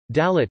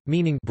Dalit,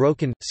 meaning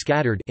broken,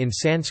 scattered in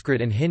Sanskrit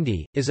and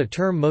Hindi, is a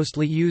term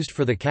mostly used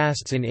for the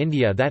castes in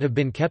India that have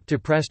been kept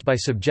depressed by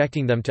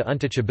subjecting them to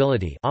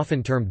untouchability,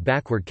 often termed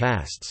backward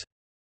castes.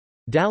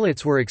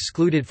 Dalits were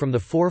excluded from the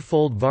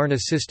fourfold Varna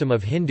system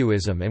of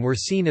Hinduism and were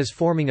seen as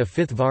forming a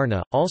fifth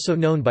Varna, also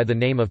known by the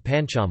name of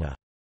Panchama.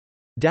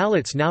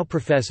 Dalits now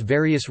profess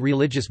various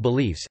religious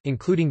beliefs,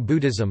 including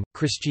Buddhism,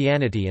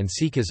 Christianity and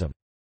Sikhism.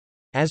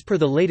 As per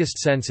the latest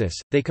census,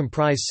 they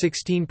comprise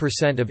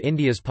 16% of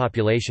India's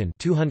population,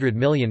 200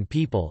 million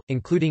people,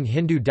 including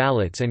Hindu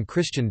Dalits and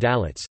Christian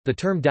Dalits. The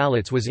term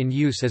Dalits was in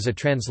use as a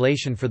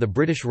translation for the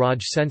British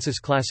Raj census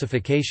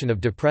classification of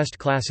depressed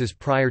classes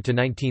prior to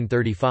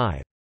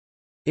 1935.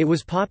 It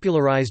was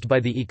popularised by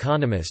the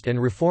economist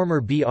and reformer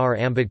B. R.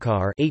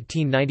 Ambedkar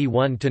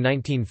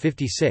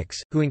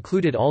 (1891–1956), who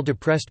included all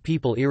depressed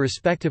people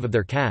irrespective of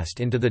their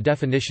caste into the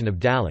definition of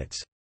Dalits.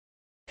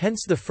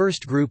 Hence the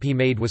first group he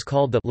made was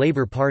called the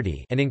Labour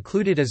Party and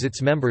included as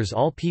its members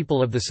all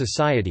people of the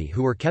society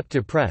who were kept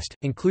depressed,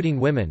 including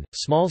women,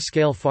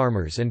 small-scale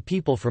farmers and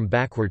people from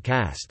backward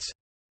castes.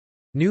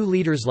 New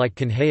leaders like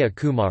Kanhaiya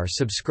Kumar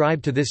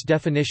subscribed to this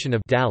definition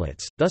of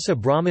Dalits, thus a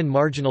Brahmin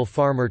marginal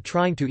farmer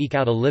trying to eke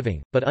out a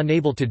living, but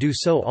unable to do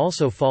so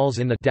also falls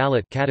in the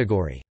Dalit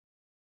category.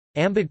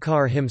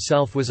 Ambedkar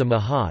himself was a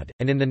Mahad,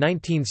 and in the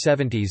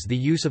 1970s the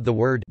use of the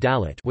word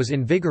Dalit was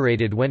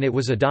invigorated when it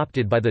was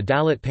adopted by the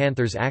Dalit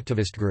Panthers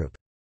activist group.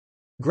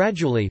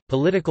 Gradually,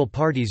 political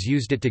parties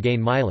used it to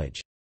gain mileage.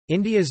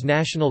 India's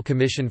National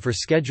Commission for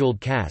Scheduled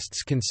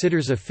Castes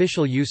considers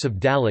official use of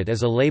Dalit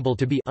as a label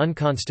to be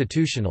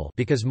unconstitutional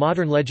because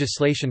modern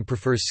legislation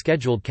prefers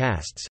scheduled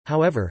castes.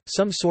 However,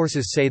 some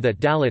sources say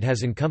that Dalit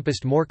has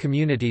encompassed more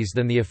communities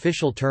than the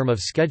official term of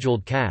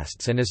scheduled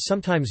castes and is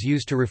sometimes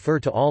used to refer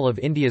to all of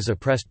India's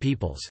oppressed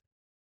peoples.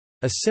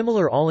 A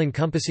similar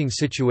all-encompassing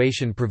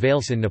situation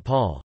prevails in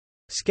Nepal.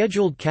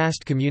 Scheduled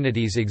caste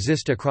communities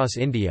exist across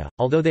India,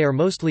 although they are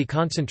mostly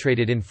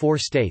concentrated in 4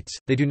 states,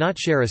 they do not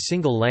share a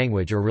single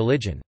language or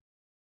religion.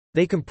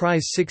 They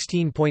comprise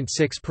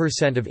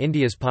 16.6% of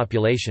India's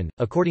population,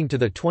 according to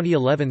the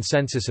 2011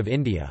 census of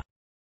India.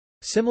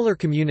 Similar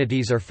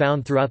communities are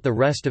found throughout the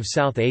rest of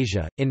South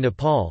Asia, in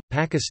Nepal,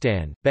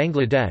 Pakistan,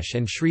 Bangladesh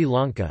and Sri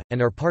Lanka,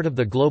 and are part of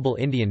the global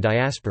Indian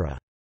diaspora.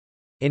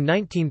 In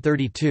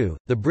 1932,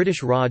 the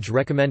British Raj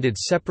recommended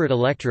separate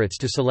electorates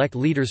to select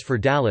leaders for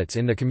Dalits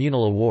in the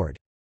communal award.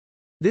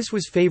 This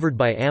was favoured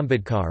by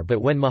Ambedkar,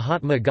 but when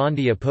Mahatma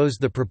Gandhi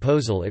opposed the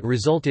proposal it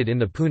resulted in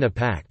the Pune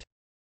Pact.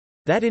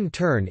 That in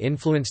turn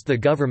influenced the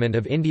Government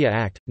of India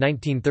Act,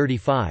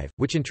 1935,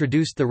 which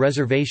introduced the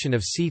reservation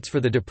of seats for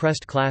the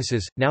depressed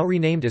classes, now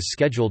renamed as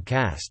scheduled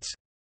castes.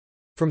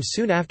 From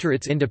soon after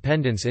its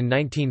independence in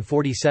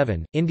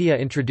 1947, India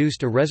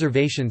introduced a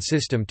reservation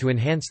system to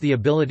enhance the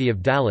ability of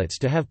Dalits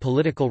to have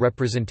political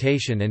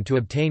representation and to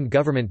obtain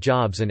government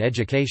jobs and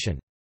education.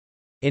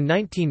 In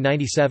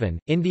 1997,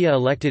 India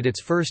elected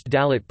its first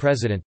Dalit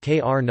president,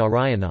 K.R.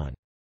 Narayanan.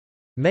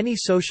 Many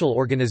social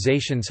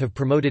organizations have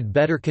promoted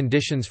better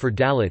conditions for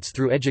Dalits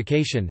through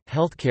education,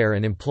 healthcare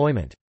and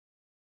employment.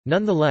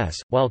 Nonetheless,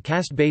 while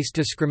caste-based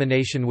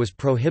discrimination was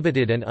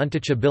prohibited and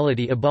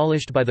untouchability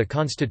abolished by the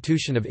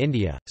Constitution of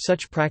India,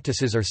 such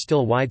practices are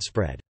still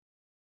widespread.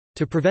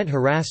 To prevent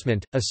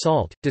harassment,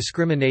 assault,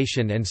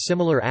 discrimination and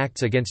similar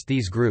acts against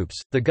these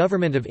groups, the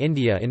Government of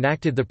India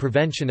enacted the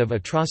Prevention of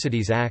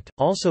Atrocities Act,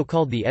 also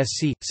called the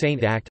SC.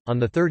 Saint Act,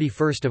 on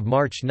 31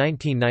 March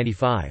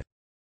 1995.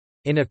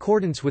 In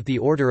accordance with the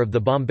order of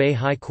the Bombay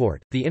High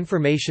Court, the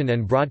Information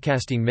and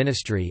Broadcasting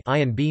Ministry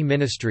 (I&B)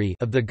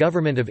 of the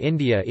Government of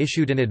India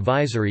issued an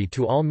advisory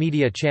to all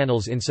media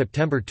channels in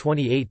September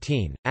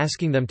 2018,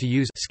 asking them to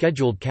use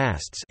scheduled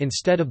castes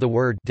instead of the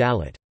word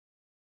Dalit.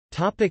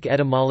 Topic: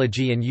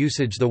 etymology and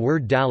usage. The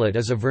word Dalit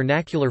is a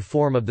vernacular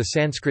form of the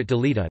Sanskrit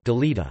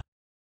Dalita.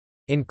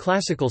 In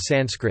classical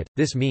Sanskrit,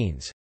 this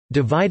means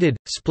divided,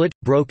 split,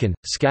 broken,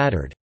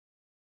 scattered.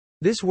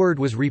 This word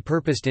was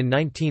repurposed in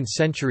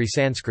 19th-century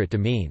Sanskrit to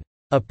mean,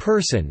 a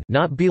person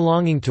not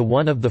belonging to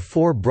one of the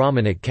 4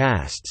 Brahmanic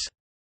castes.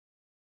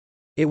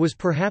 It was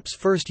perhaps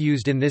first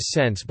used in this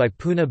sense by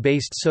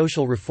Pune-based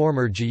social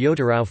reformer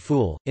Jyotirao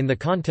Phule, in the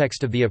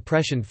context of the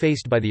oppression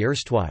faced by the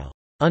erstwhile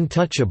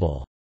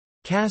untouchable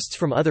castes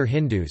from other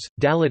Hindus.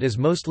 Dalit is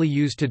mostly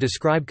used to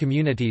describe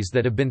communities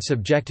that have been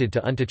subjected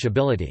to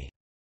untouchability.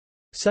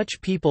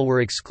 Such people were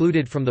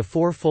excluded from the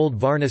fourfold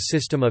Varna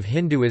system of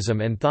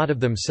Hinduism and thought of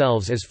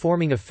themselves as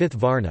forming a fifth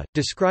Varna,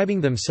 describing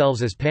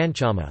themselves as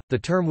Panchama. The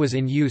term was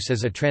in use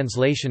as a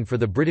translation for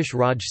the British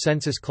Raj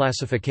census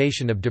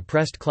classification of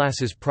depressed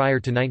classes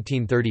prior to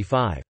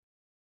 1935.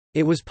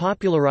 It was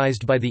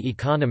popularised by the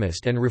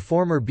economist and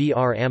reformer B.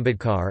 R.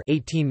 Ambedkar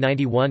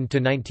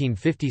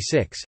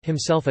 (1891–1956),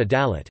 himself a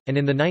Dalit, and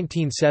in the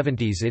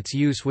 1970s its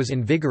use was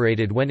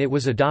invigorated when it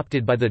was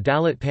adopted by the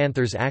Dalit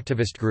Panthers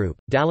activist group.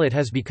 Dalit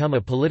has become a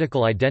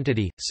political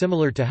identity,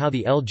 similar to how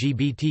the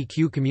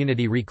LGBTQ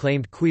community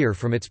reclaimed queer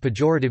from its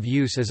pejorative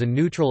use as a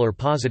neutral or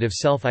positive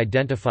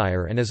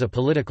self-identifier and as a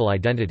political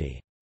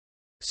identity.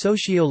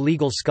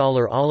 Socio-legal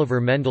scholar Oliver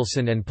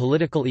Mendelsohn and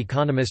political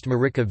economist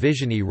Marika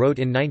Visiony wrote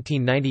in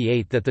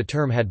 1998 that the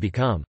term had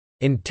become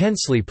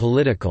intensely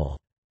political.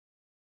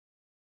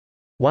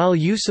 While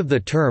use of the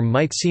term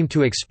might seem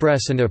to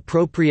express an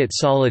appropriate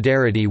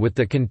solidarity with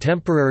the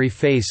contemporary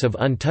face of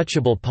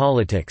untouchable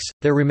politics,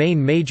 there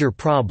remain major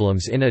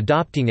problems in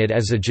adopting it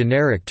as a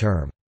generic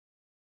term.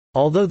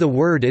 Although the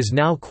word is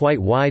now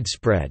quite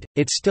widespread,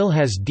 it still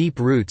has deep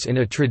roots in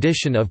a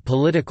tradition of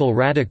political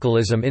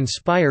radicalism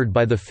inspired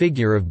by the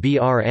figure of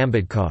B.R.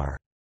 Ambedkar.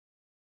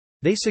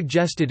 They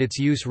suggested its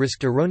use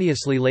risked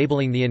erroneously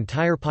labeling the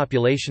entire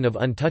population of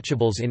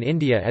untouchables in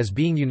India as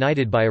being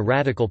united by a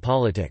radical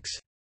politics.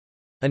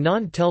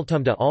 Anand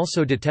Teltumda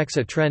also detects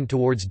a trend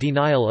towards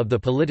denial of the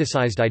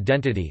politicized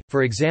identity,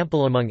 for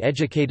example among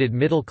educated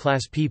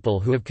middle-class people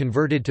who have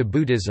converted to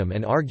Buddhism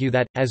and argue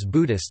that, as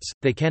Buddhists,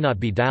 they cannot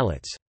be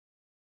Dalits.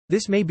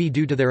 This may be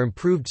due to their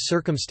improved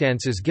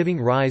circumstances giving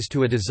rise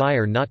to a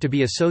desire not to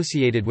be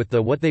associated with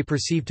what they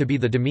perceive to be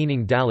the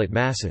demeaning Dalit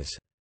masses.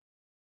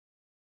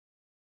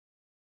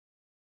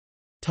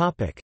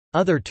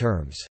 Other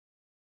terms.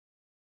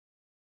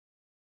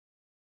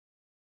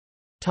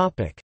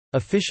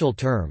 Official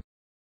term.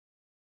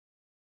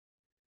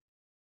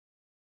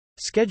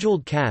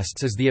 Scheduled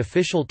castes is the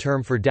official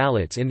term for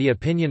Dalits in the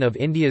opinion of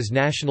India's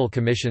National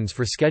Commissions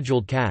for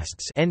Scheduled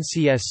Castes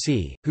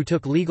 (NCSC), who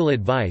took legal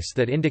advice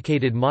that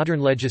indicated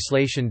modern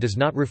legislation does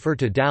not refer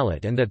to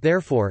Dalit and that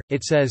therefore,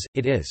 it says,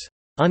 it is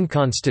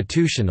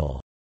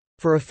unconstitutional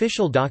for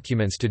official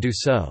documents to do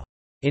so.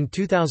 In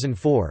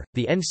 2004,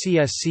 the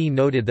NCSC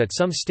noted that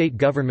some state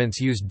governments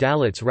used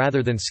Dalits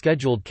rather than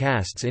scheduled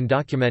castes in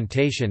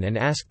documentation and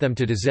asked them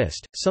to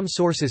desist. Some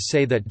sources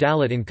say that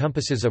Dalit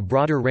encompasses a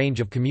broader range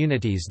of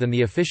communities than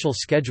the official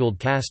scheduled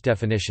caste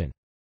definition.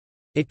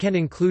 It can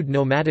include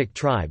nomadic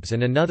tribes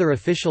and another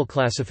official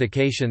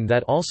classification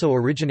that also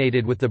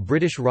originated with the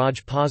British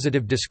Raj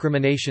positive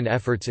discrimination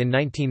efforts in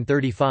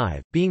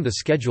 1935, being the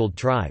scheduled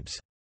tribes.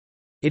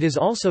 It is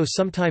also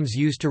sometimes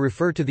used to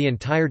refer to the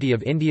entirety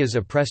of India's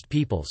oppressed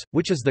peoples,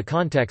 which is the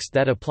context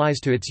that applies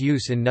to its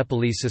use in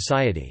Nepalese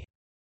society.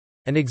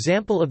 An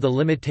example of the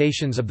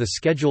limitations of the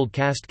scheduled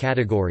caste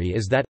category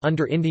is that,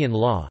 under Indian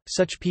law,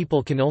 such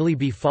people can only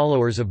be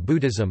followers of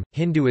Buddhism,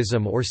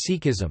 Hinduism or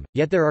Sikhism,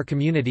 yet there are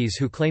communities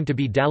who claim to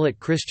be Dalit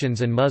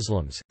Christians and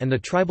Muslims, and the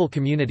tribal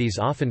communities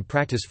often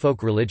practice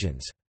folk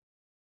religions.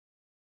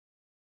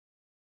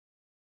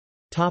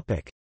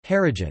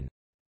 Harijan.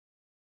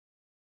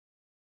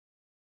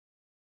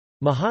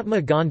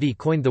 Mahatma Gandhi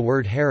coined the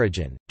word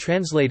Harijan,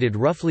 translated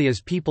roughly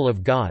as people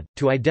of God,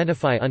 to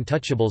identify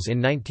untouchables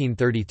in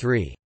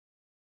 1933.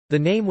 The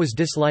name was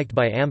disliked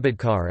by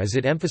Ambedkar as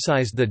it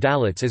emphasized the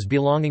Dalits as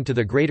belonging to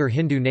the greater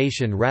Hindu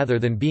nation rather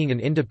than being an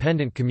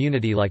independent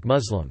community like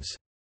Muslims.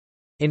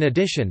 In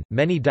addition,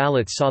 many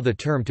Dalits saw the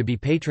term to be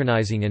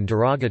patronizing and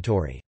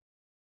derogatory.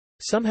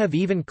 Some have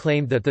even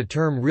claimed that the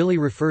term really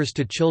refers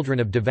to children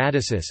of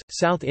devadasis,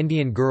 South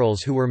Indian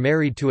girls who were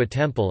married to a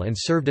temple and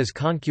served as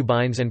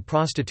concubines and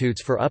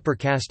prostitutes for upper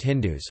caste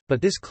Hindus,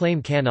 but this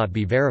claim cannot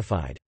be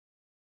verified.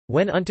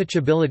 When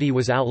untouchability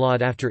was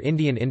outlawed after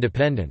Indian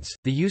independence,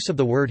 the use of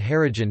the word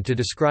Harijan to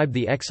describe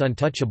the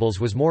ex-untouchables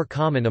was more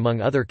common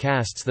among other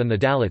castes than the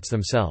Dalits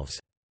themselves.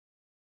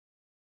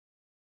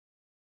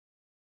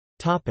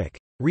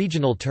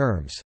 Regional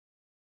terms.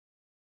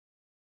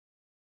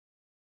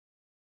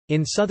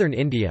 In southern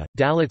India,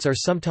 Dalits are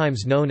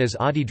sometimes known as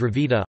Adi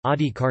Dravida,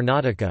 Adi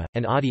Karnataka,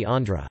 and Adi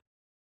Andhra.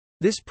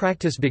 This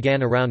practice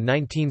began around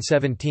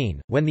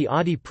 1917, when the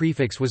Adi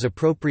prefix was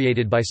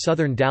appropriated by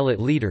southern Dalit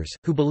leaders,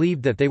 who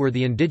believed that they were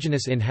the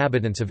indigenous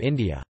inhabitants of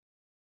India.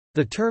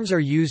 The terms are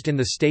used in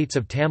the states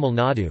of Tamil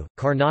Nadu,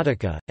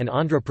 Karnataka, and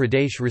Andhra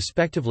Pradesh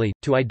respectively,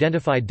 to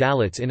identify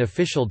Dalits in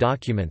official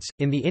documents.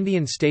 In the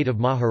Indian state of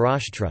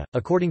Maharashtra,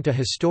 according to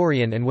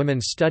historian and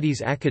women's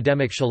studies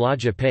academic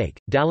Shailaja Paik,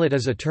 Dalit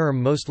is a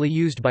term mostly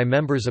used by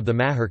members of the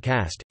Mahar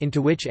caste,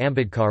 into which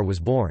Ambedkar was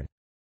born.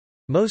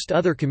 Most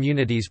other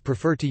communities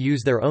prefer to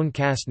use their own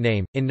caste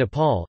name. In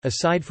Nepal,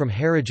 aside from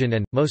Harijan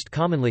and, most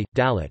commonly,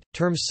 Dalit,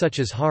 terms such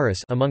as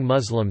Haris among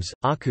Muslims,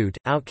 Akut,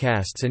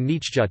 outcasts, and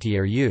Nichjati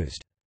are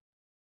used.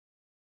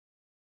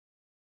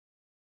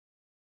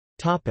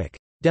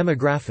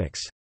 Demographics.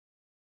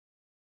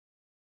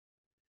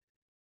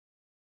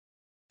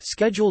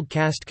 Scheduled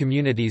caste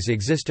communities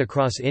exist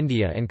across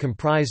India and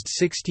comprised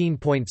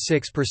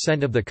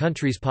 16.6% of the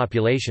country's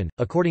population,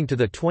 according to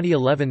the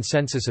 2011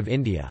 census of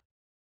India.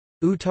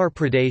 Uttar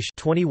Pradesh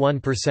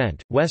 21%,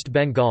 West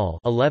Bengal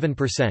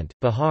 11%,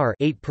 Bihar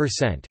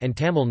 8%, and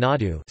Tamil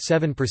Nadu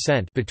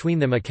 7% between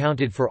them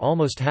accounted for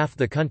almost half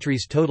the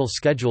country's total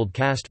scheduled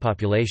caste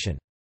population.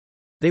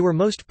 They were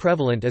most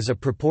prevalent as a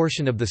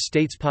proportion of the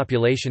state's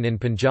population in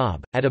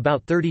Punjab, at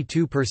about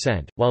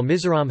 32%, while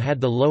Mizoram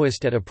had the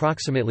lowest at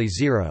approximately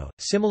 0.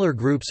 Similar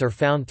groups are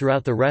found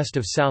throughout the rest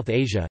of South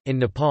Asia, in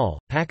Nepal,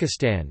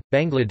 Pakistan,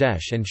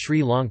 Bangladesh, and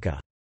Sri Lanka.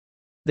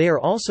 They are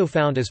also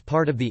found as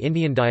part of the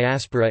Indian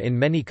diaspora in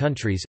many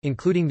countries,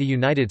 including the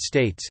United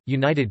States,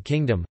 United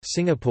Kingdom,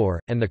 Singapore,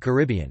 and the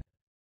Caribbean.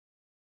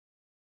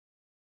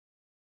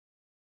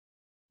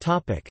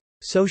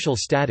 Social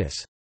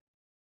status.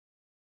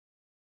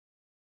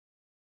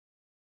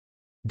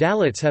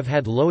 Dalits have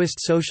had lowest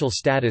social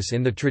status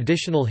in the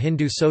traditional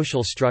Hindu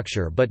social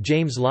structure, but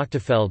James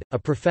Lochtefeld, a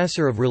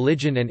professor of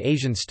religion and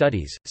Asian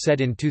studies,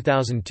 said in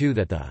 2002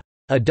 that the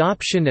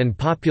adoption and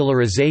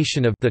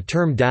popularization of the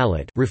term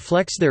Dalit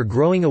reflects their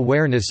growing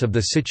awareness of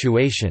the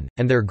situation,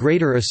 and their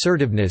greater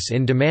assertiveness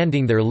in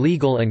demanding their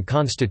legal and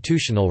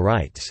constitutional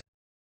rights.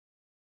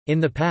 In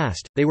the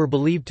past, they were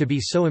believed to be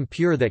so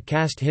impure that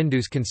caste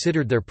Hindus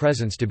considered their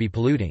presence to be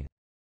polluting.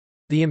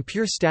 The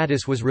impure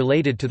status was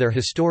related to their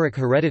historic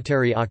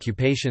hereditary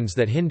occupations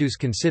that Hindus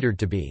considered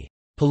to be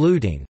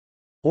polluting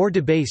or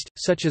debased,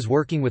 such as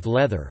working with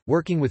leather,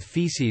 working with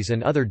feces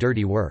and other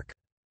dirty work.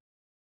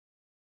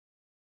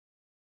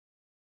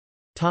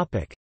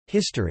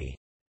 History.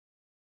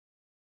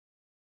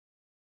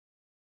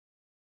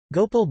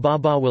 Gopal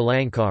Baba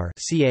Walankar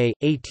 (ca.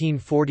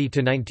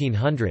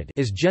 1840–1900)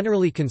 is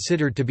generally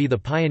considered to be the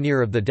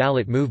pioneer of the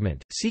Dalit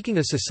movement, seeking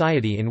a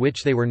society in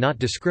which they were not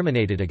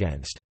discriminated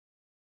against.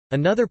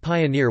 Another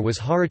pioneer was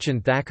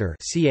Harichan Thakur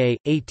 (ca.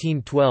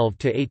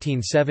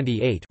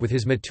 1812–1878) with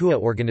his Matua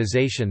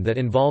organization that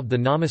involved the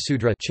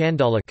Namasudra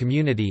Chandala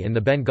community in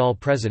the Bengal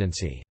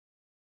Presidency.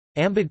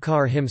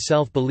 Ambedkar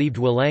himself believed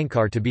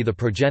Walankar to be the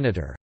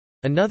progenitor.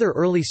 Another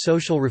early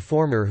social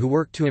reformer who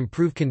worked to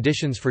improve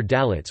conditions for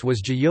Dalits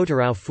was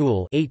Jyotirao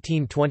Phule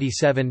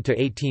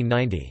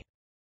 (1827–1890).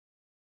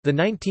 The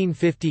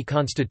 1950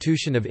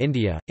 Constitution of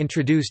India,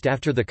 introduced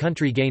after the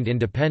country gained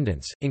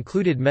independence,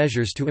 included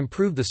measures to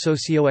improve the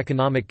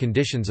socio-economic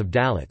conditions of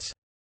Dalits.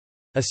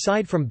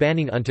 Aside from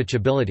banning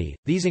untouchability,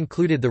 these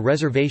included the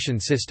reservation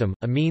system,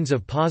 a means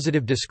of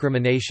positive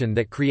discrimination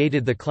that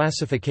created the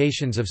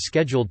classifications of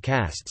scheduled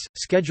castes,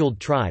 scheduled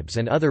tribes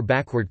and other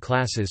backward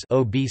classes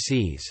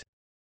 (OBCs).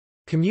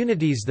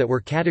 Communities that were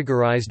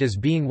categorized as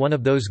being one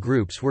of those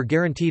groups were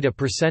guaranteed a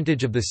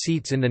percentage of the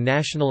seats in the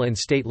national and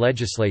state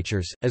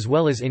legislatures, as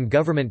well as in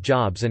government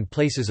jobs and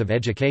places of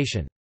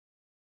education.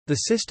 The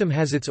system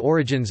has its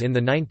origins in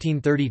the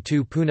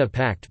 1932 Pune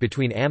Pact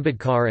between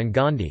Ambedkar and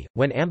Gandhi,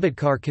 when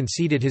Ambedkar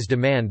conceded his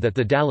demand that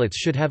the Dalits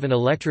should have an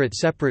electorate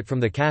separate from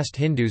the caste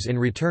Hindus in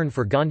return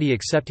for Gandhi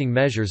accepting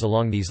measures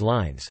along these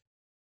lines.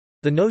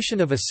 The notion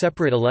of a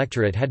separate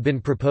electorate had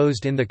been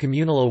proposed in the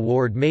communal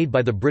award made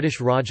by the British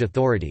Raj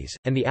authorities,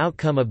 and the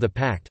outcome of the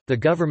pact, the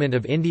Government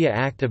of India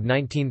Act of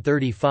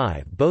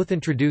 1935, both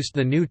introduced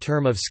the new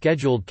term of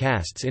scheduled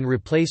castes in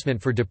replacement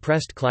for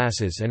depressed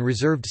classes and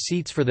reserved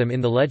seats for them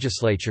in the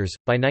legislatures.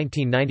 By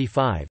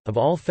 1995, of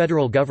all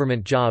federal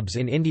government jobs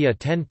in India,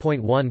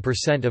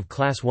 10.1% of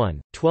Class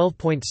 1,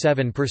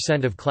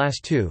 12.7% of Class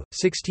 2,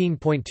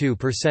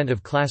 16.2%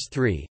 of Class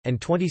 3, and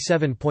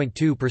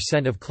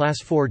 27.2% of Class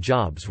 4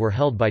 jobs were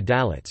held by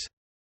Dalits.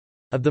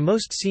 Of the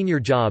most senior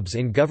jobs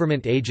in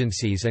government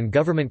agencies and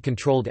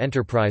government-controlled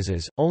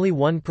enterprises, only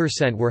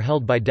 1% were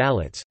held by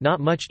Dalits, not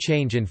much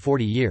change in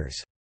 40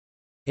 years.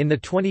 In the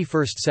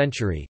 21st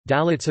century,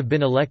 Dalits have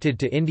been elected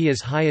to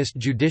India's highest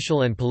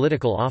judicial and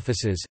political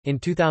offices. In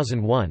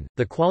 2001,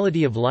 the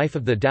quality of life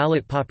of the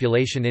Dalit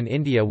population in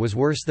India was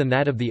worse than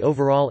that of the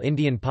overall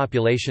Indian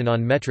population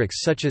on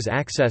metrics such as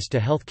access to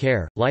health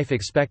care, life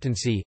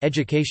expectancy,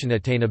 education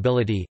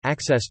attainability,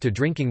 access to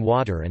drinking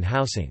water and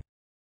housing.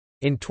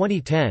 In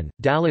 2010,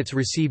 Dalits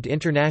received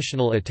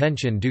international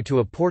attention due to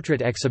a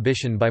portrait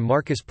exhibition by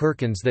Marcus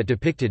Perkins that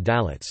depicted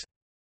Dalits.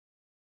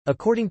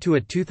 According to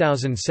a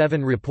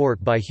 2007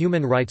 report by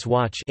Human Rights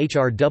Watch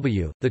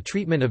 (HRW), the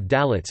treatment of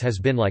Dalits has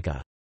been like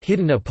a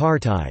hidden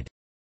apartheid,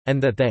 and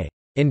that they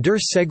endure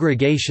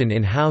segregation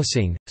in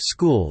housing,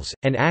 schools,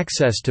 and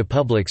access to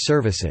public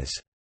services.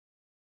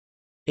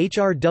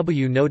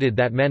 HRW noted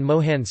that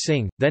Manmohan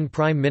Singh, then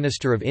Prime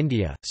Minister of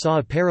India, saw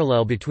a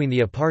parallel between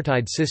the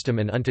apartheid system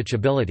and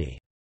untouchability.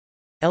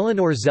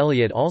 Eleanor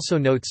Zelliot also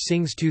notes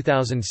Singh's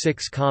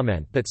 2006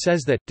 comment but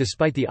says that,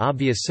 despite the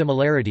obvious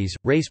similarities,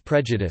 race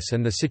prejudice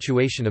and the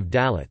situation of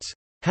Dalits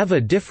have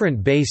a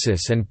different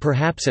basis and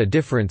perhaps a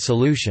different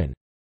solution.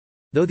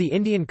 Though the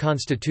Indian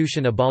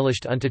constitution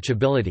abolished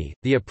untouchability,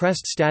 the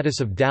oppressed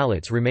status of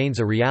Dalits remains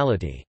a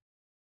reality.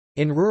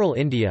 In rural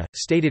India,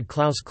 stated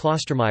Klaus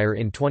Klostermeier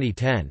in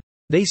 2010,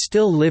 "They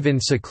still live in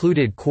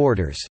secluded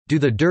quarters, do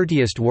the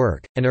dirtiest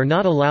work, and are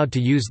not allowed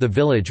to use the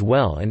village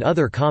well and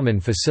other common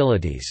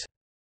facilities."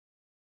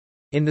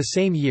 In the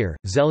same year,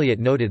 Zelliot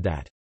noted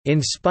that,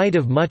 "In spite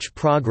of much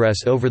progress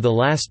over the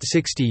last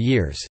 60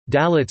 years,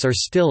 Dalits are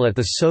still at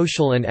the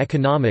social and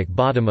economic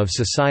bottom of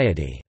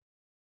society."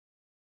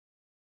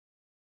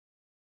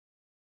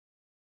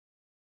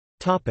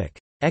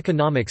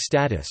 Economic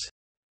status.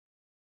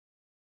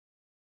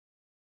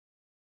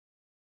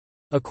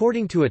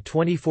 According to a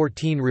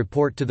 2014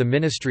 report to the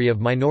Ministry of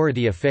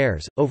Minority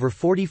Affairs, over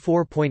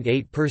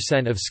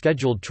 44.8% of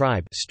scheduled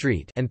tribe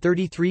street and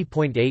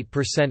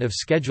 33.8% of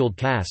scheduled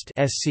caste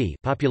 (SC)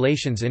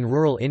 populations in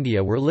rural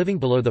India were living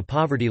below the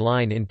poverty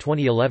line in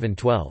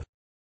 2011-12.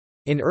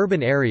 In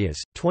urban areas,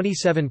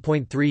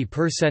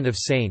 27.3% of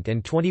Saint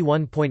and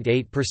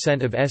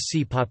 21.8% of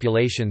SC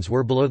populations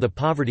were below the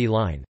poverty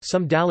line.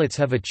 Some Dalits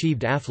have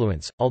achieved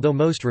affluence, although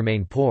most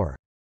remain poor.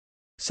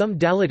 Some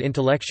Dalit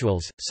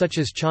intellectuals, such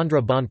as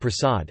Chandra Ban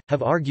Prasad,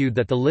 have argued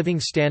that the living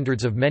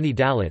standards of many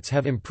Dalits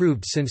have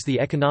improved since the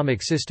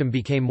economic system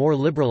became more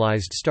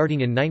liberalized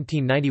starting in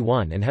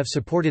 1991 and have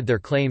supported their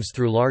claims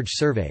through large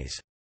surveys.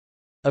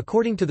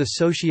 According to the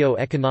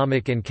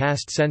Socio-Economic and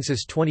Caste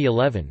Census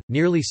 2011,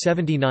 nearly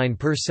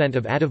 79%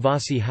 of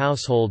Adivasi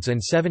households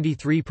and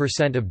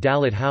 73% of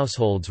Dalit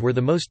households were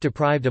the most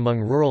deprived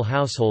among rural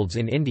households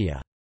in India.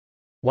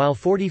 While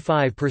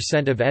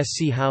 45% of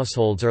SC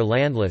households are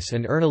landless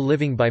and earn a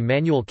living by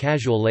manual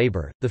casual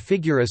labour, the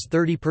figure is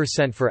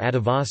 30% for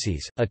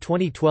Adivasis. A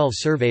 2012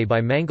 survey by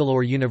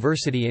Mangalore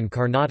University in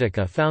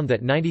Karnataka found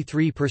that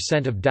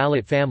 93% of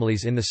Dalit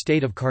families in the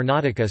state of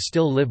Karnataka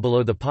still live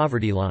below the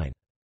poverty line.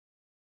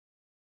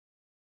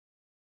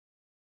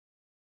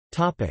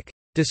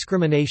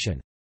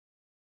 Discrimination.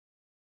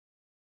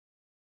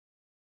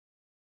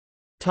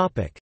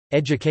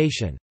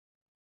 Education.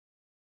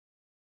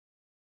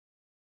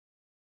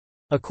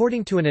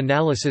 According to an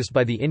analysis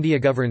by the India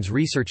Governs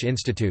Research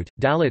Institute,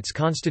 Dalits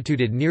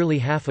constituted nearly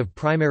half of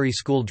primary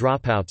school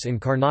dropouts in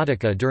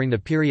Karnataka during the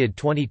period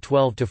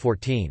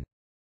 2012–14.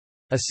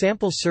 A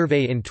sample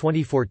survey in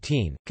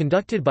 2014,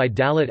 conducted by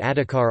Dalit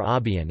Adhikar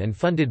Abhiyan and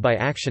funded by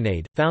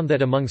ActionAid, found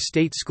that among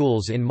state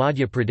schools in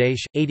Madhya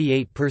Pradesh,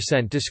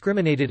 88%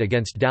 discriminated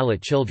against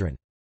Dalit children.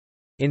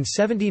 In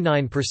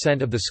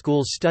 79% of the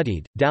schools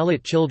studied,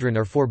 Dalit children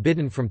are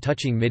forbidden from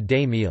touching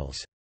midday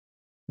meals.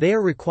 They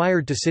are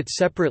required to sit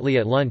separately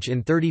at lunch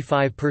in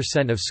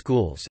 35% of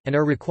schools, and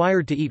are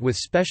required to eat with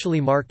specially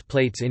marked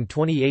plates in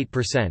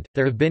 28%.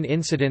 There have been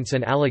incidents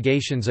and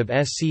allegations of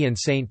SC and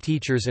Saint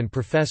teachers and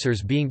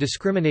professors being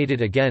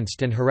discriminated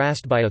against and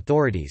harassed by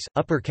authorities,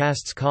 upper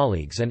castes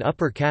colleagues, and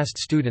upper caste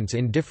students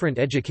in different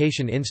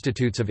education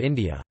institutes of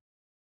India.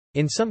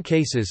 In some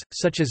cases,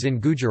 such as in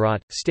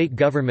Gujarat, state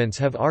governments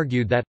have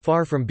argued that,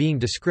 far from being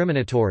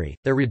discriminatory,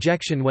 their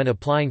rejection when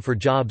applying for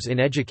jobs in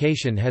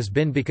education has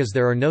been because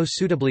there are no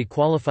suitably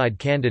qualified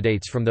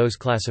candidates from those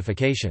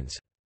classifications.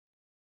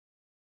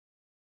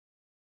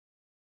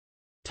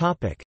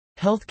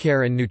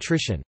 Healthcare and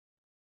nutrition.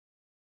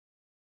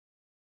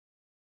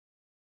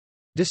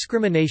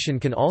 Discrimination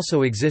can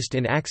also exist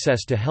in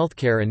access to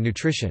healthcare and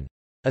nutrition.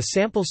 A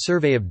sample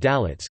survey of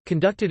Dalits,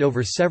 conducted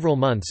over several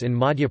months in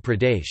Madhya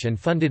Pradesh and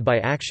funded by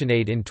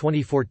ActionAid in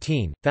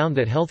 2014, found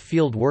that health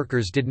field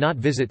workers did not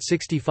visit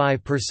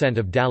 65%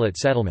 of Dalit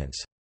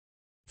settlements.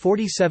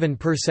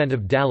 47%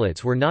 of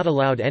Dalits were not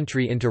allowed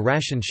entry into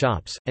ration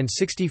shops, and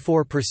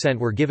 64%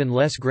 were given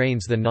less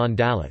grains than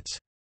non-Dalits.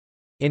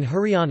 In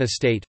Haryana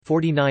state,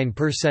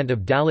 49% of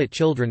Dalit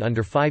children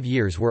under 5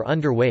 years were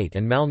underweight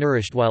and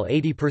malnourished, while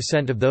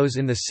 80% of those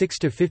in the 6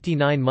 to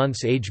 59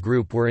 months age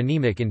group were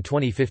anemic in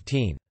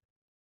 2015.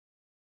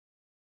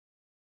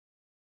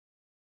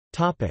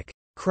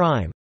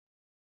 Crime.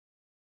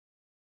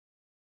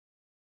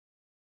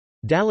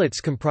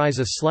 Dalits comprise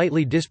a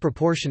slightly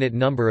disproportionate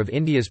number of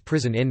India's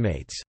prison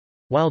inmates.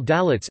 While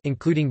Dalits,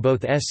 including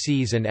both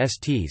SCs and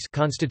STs,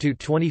 constitute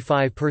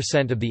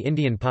 25% of the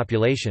Indian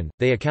population,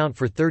 they account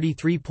for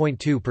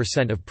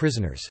 33.2% of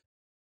prisoners.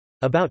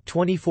 About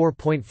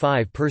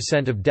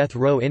 24.5% of death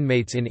row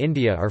inmates in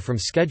India are from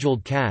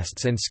scheduled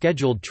castes and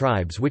scheduled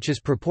tribes, which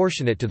is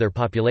proportionate to their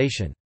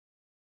population.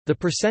 The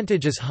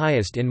percentage is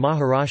highest in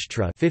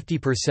Maharashtra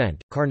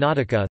 50%,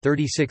 Karnataka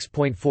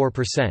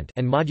 36.4%,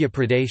 and Madhya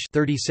Pradesh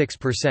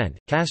 36%.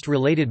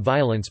 Caste-related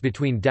violence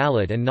between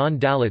Dalit and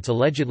non-Dalits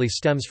allegedly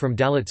stems from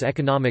Dalits'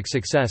 economic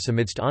success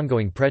amidst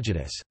ongoing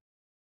prejudice.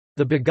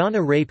 The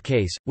Bagana rape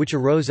case, which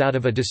arose out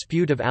of a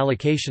dispute of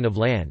allocation of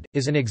land,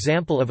 is an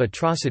example of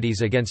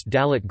atrocities against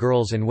Dalit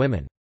girls and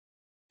women.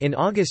 In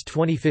August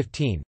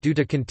 2015, due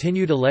to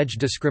continued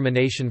alleged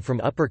discrimination from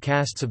upper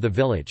castes of the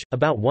village,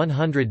 about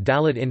 100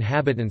 Dalit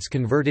inhabitants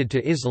converted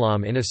to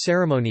Islam in a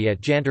ceremony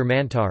at Jantar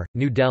Mantar,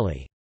 New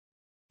Delhi.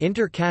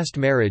 Inter-caste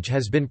marriage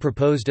has been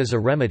proposed as a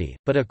remedy,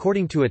 but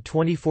according to a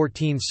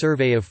 2014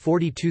 survey of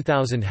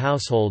 42,000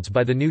 households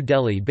by the New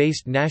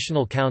Delhi-based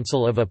National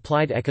Council of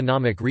Applied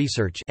Economic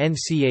Research and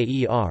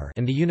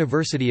the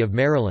University of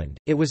Maryland,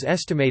 it was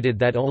estimated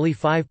that only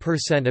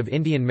 5% of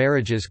Indian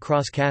marriages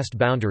cross caste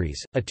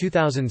boundaries. A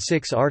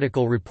 2006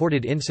 article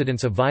reported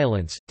incidents of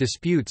violence,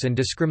 disputes and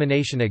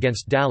discrimination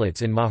against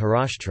Dalits in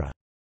Maharashtra.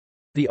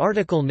 The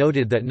article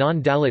noted that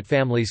non-Dalit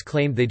families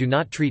claimed they do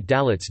not treat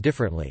Dalits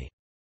differently.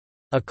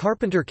 A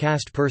carpenter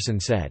caste person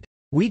said,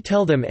 "We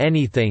tell them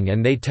anything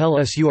and they tell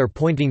us you are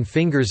pointing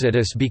fingers at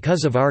us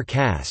because of our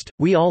caste.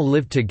 We all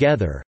live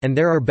together, and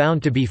there are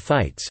bound to be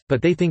fights,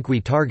 but they think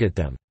we target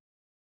them."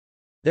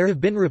 There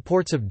have been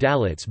reports of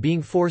Dalits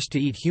being forced to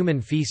eat human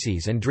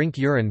feces and drink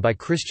urine by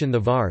Christian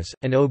Thivars,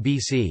 an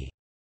OBC.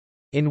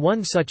 In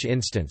one such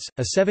instance,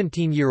 a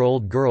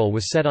 17-year-old girl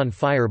was set on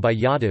fire by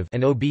Yadav,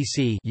 an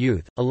OBC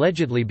youth,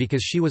 allegedly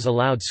because she was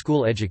allowed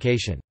school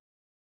education.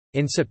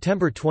 In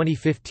September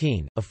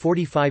 2015, a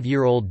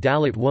 45-year-old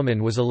Dalit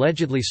woman was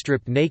allegedly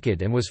stripped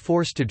naked and was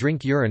forced to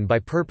drink urine by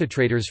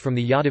perpetrators from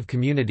the Yadav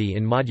community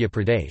in Madhya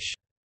Pradesh.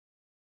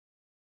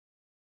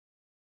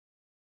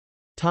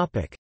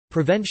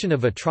 Prevention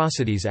of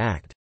Atrocities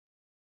Act.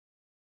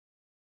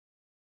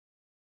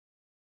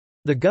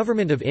 The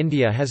Government of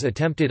India has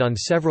attempted on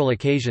several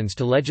occasions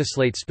to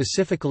legislate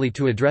specifically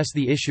to address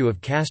the issue of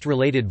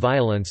caste-related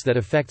violence that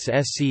affects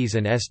SCs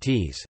and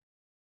STs.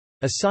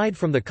 Aside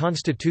from the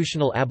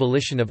constitutional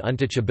abolition of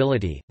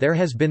untouchability, there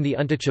has been the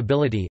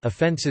Untouchability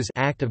Offences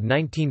Act of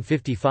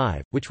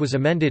 1955, which was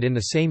amended in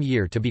the same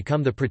year to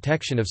become the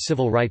Protection of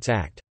Civil Rights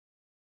Act.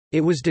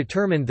 It was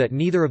determined that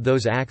neither of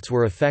those acts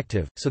were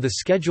effective, so the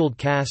Scheduled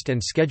Caste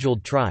and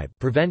Scheduled Tribe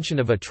Prevention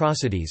of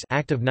Atrocities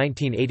Act of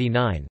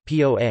 1989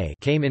 (POA)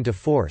 came into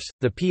force.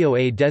 The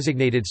POA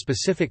designated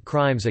specific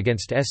crimes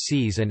against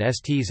SCs and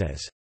STs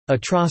as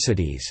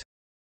atrocities,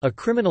 a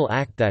criminal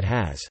act that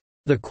has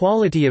the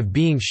quality of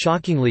being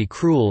shockingly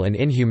cruel and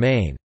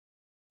inhumane,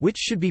 which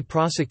should be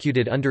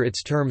prosecuted under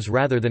its terms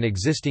rather than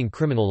existing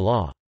criminal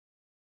law.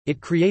 It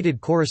created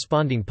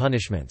corresponding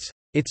punishments.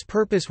 Its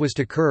purpose was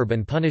to curb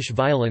and punish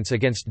violence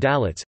against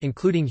Dalits,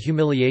 including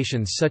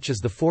humiliations such as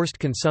the forced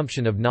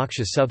consumption of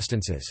noxious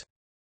substances.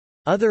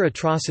 Other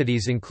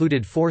atrocities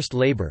included forced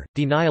labor,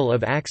 denial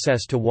of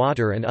access to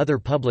water and other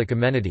public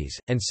amenities,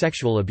 and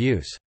sexual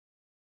abuse.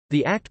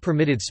 The Act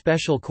permitted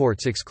special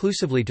courts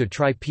exclusively to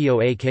try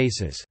POA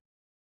cases.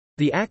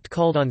 The Act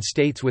called on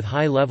states with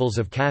high levels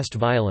of caste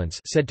violence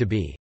said to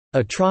be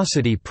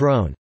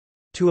atrocity-prone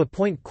to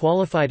appoint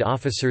qualified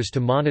officers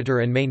to monitor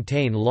and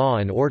maintain law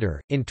and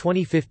order. In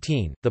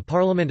 2015, the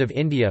Parliament of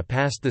India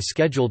passed the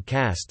Scheduled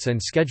Castes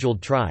and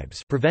Scheduled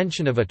Tribes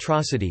Prevention of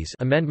Atrocities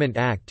Amendment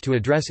Act to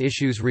address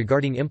issues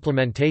regarding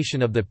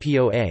implementation of the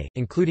POA,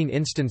 including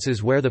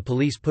instances where the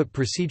police put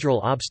procedural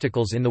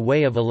obstacles in the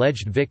way of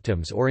alleged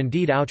victims or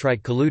indeed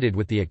outright colluded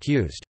with the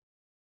accused.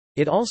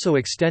 It also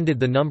extended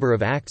the number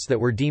of acts that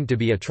were deemed to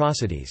be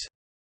atrocities.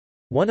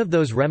 One of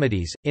those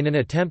remedies, in an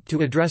attempt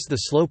to address the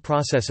slow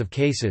process of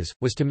cases,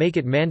 was to make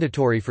it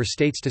mandatory for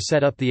states to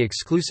set up the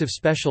exclusive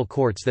special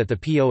courts that the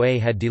POA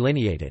had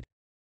delineated.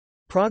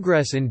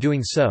 Progress in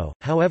doing so,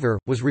 however,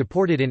 was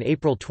reported in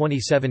April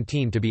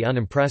 2017 to be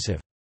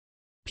unimpressive.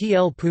 P.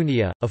 L.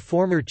 Punia, a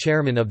former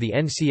chairman of the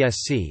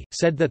NCSC,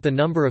 said that the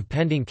number of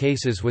pending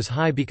cases was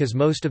high because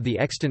most of the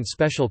extant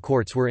special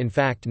courts were in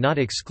fact not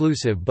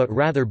exclusive but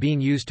rather being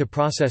used to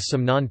process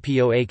some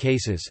non-POA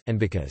cases, and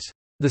because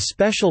the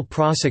special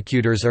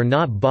prosecutors are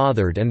not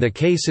bothered and the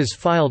cases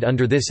filed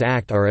under this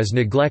act are as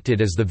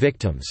neglected as the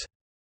victims.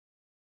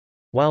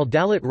 While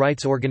Dalit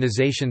rights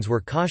organizations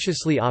were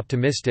cautiously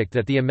optimistic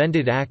that the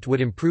amended act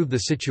would improve the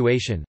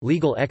situation,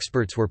 legal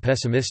experts were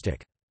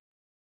pessimistic.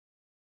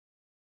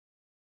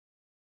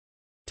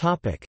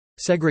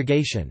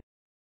 Segregation.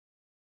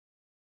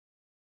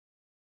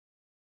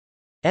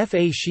 F.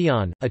 A.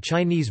 Xian, a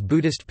Chinese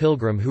Buddhist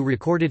pilgrim who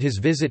recorded his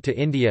visit to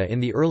India in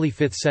the early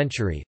 5th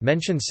century,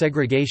 mentioned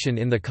segregation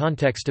in the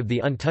context of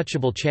the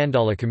untouchable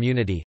Chandala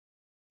community.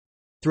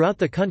 Throughout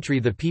the country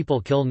the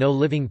people kill no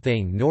living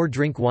thing nor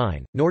drink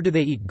wine, nor do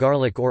they eat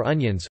garlic or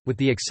onions, with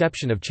the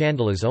exception of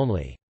Chandalas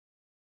only.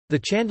 The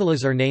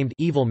Chandalas are named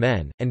evil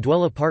men, and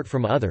dwell apart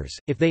from others.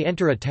 If they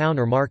enter a town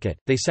or market,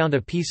 they sound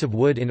a piece of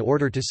wood in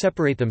order to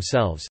separate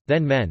themselves,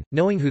 then men,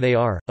 knowing who they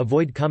are,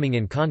 avoid coming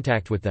in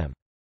contact with them.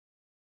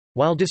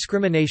 While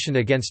discrimination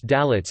against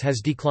Dalits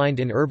has declined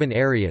in urban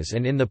areas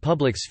and in the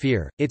public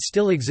sphere, it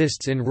still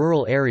exists in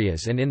rural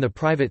areas and in the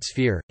private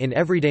sphere, in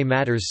everyday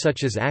matters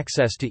such as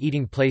access to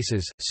eating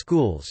places,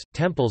 schools,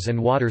 temples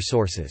and water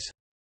sources.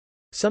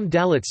 Some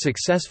Dalits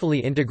successfully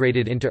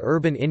integrated into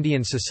urban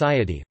Indian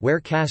society,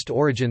 where caste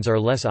origins are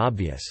less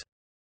obvious.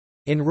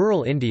 In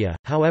rural India,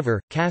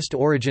 however, caste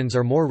origins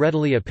are more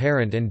readily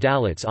apparent and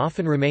Dalits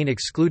often remain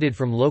excluded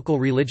from local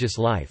religious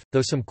life,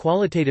 though some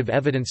qualitative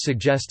evidence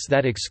suggests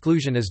that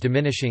exclusion is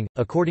diminishing.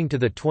 According to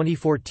the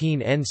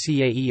 2014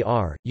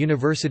 NCAER,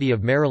 University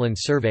of Maryland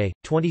survey,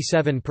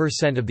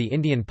 27% of the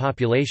Indian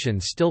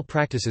population still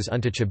practices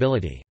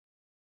untouchability.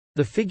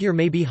 The figure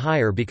may be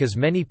higher because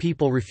many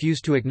people refuse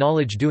to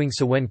acknowledge doing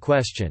so when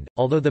questioned,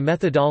 although the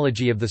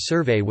methodology of the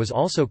survey was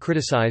also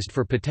criticized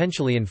for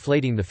potentially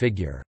inflating the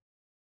figure.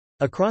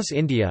 Across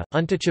India,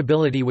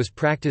 untouchability was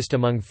practiced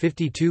among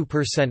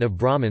 52% of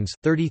Brahmins,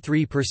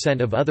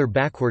 33% of other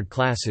backward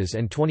classes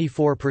and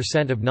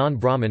 24% of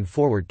non-Brahmin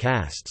forward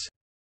castes.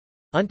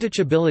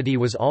 Untouchability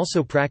was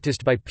also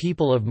practiced by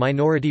people of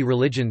minority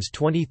religions,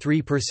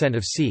 23%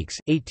 of Sikhs,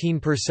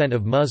 18%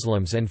 of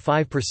Muslims and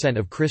 5%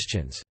 of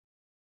Christians.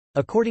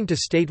 According to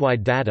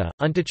statewide data,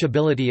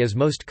 untouchability is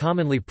most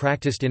commonly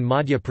practiced in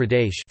Madhya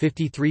Pradesh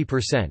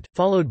 53%,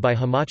 followed by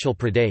Himachal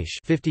Pradesh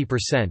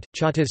 50%,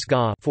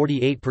 Chhattisgarh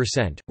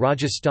 48%,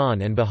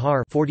 Rajasthan and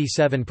Bihar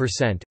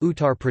 47%,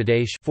 Uttar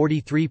Pradesh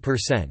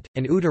 43%,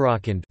 and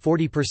Uttarakhand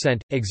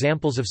 40%.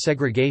 Examples of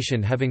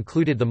segregation have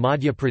included the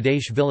Madhya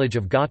Pradesh village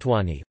of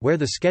Gotwani, where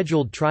the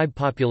scheduled tribe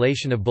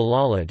population of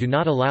Balala do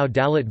not allow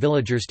Dalit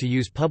villagers to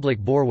use public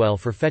borewell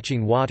for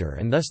fetching water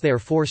and thus they are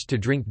forced to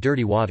drink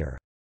dirty water.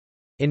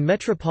 In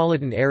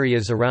metropolitan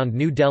areas around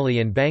New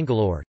Delhi and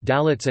Bangalore,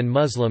 Dalits and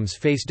Muslims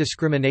face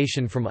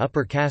discrimination from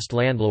upper caste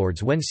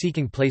landlords when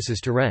seeking places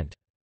to rent.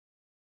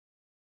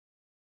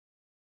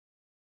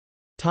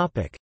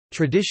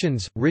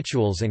 Traditions,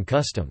 rituals and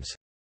customs.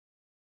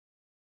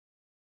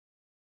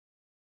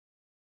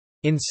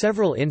 In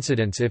several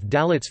incidents, if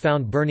Dalits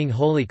found burning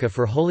Holika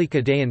for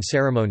Holika Dayan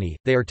ceremony,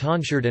 they are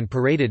tonsured and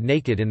paraded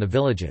naked in the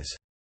villages.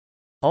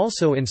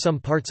 Also in some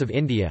parts of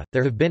India,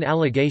 there have been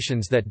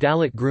allegations that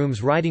Dalit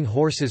grooms riding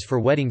horses for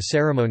wedding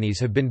ceremonies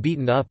have been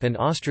beaten up and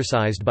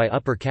ostracized by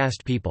upper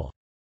caste people.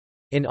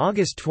 In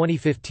August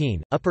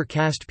 2015, upper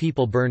caste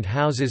people burned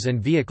houses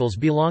and vehicles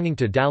belonging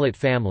to Dalit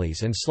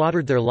families and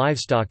slaughtered their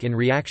livestock in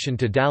reaction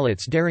to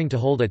Dalits daring to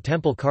hold a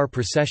temple car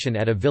procession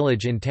at a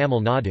village in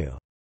Tamil Nadu.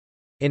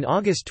 In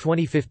August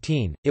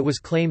 2015, it was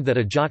claimed that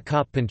a Jat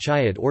Kop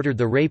Panchayat ordered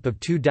the rape of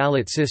 2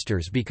 Dalit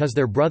sisters because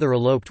their brother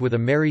eloped with a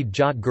married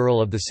Jat girl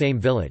of the same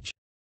village.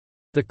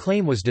 The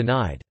claim was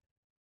denied.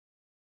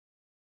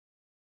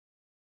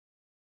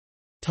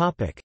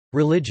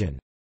 Religion.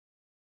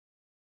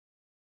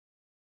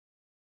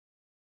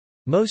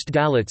 Most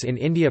Dalits in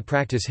India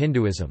practice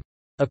Hinduism.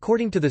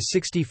 According to the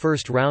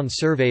 61st Round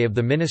Survey of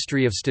the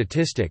Ministry of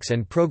Statistics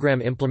and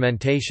Programme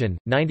Implementation,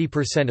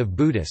 90% of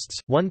Buddhists,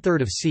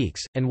 1/3 of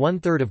Sikhs, and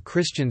 1/3 of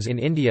Christians in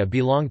India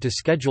belong to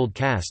scheduled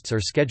castes or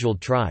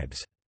scheduled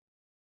tribes.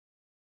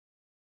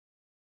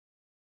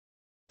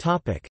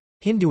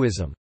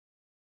 Hinduism.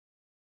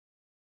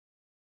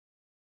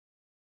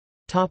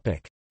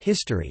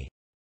 History.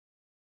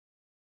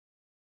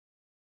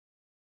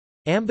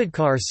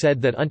 Ambedkar said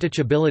that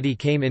untouchability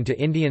came into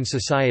Indian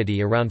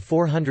society around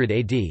 400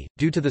 AD,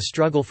 due to the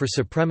struggle for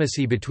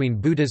supremacy between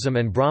Buddhism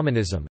and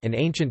Brahmanism, an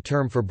ancient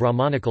term for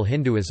Brahmanical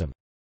Hinduism.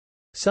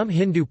 Some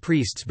Hindu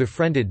priests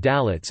befriended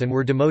Dalits and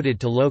were demoted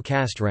to low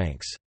caste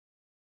ranks.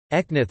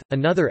 Eknath,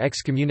 another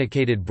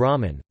excommunicated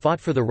Brahmin, fought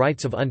for the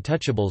rights of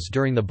untouchables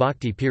during the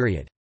Bhakti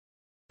period.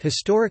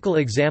 Historical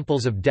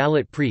examples of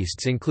Dalit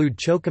priests include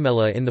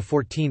Chockamela in the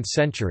 14th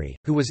century,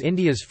 who was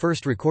India's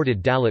first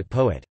recorded Dalit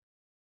poet.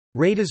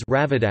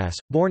 Ravidas,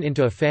 born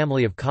into a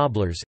family of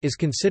cobblers, is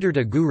considered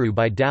a guru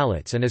by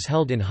Dalits and is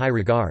held in high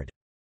regard.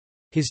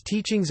 His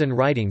teachings and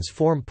writings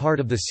form part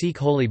of the Sikh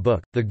holy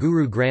book, the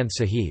Guru Granth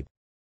Sahib.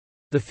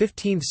 The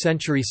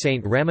 15th-century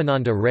Saint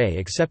Ramananda Ray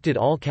accepted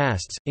all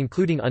castes,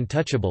 including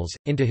untouchables,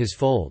 into his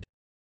fold.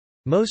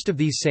 Most of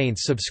these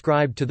saints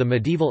subscribed to the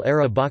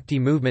medieval-era Bhakti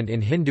movement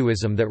in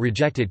Hinduism that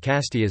rejected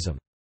casteism.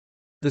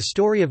 The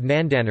story of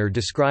Nandanur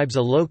describes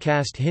a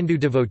low-caste Hindu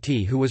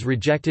devotee who was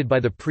rejected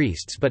by the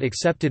priests but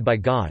accepted by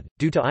God.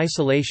 Due to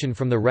isolation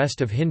from the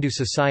rest of Hindu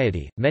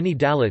society, many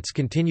Dalits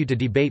continue to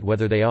debate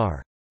whether they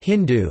are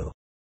Hindu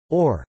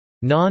or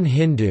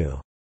non-Hindu.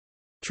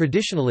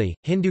 Traditionally,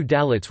 Hindu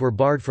Dalits were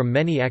barred from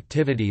many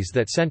activities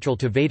that central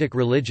to Vedic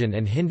religion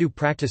and Hindu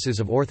practices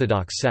of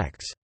orthodox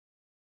sects.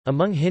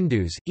 Among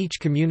Hindus, each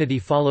community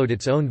followed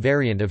its own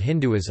variant of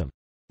Hinduism.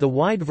 The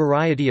wide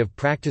variety of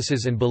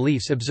practices and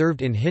beliefs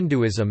observed in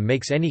Hinduism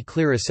makes any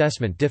clear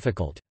assessment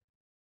difficult.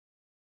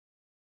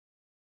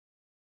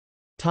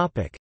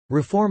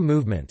 Reform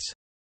movements.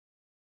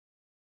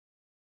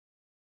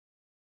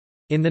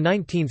 In the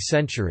 19th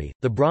century,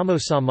 the Brahmo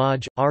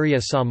Samaj, Arya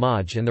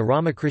Samaj and the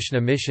Ramakrishna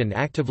Mission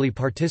actively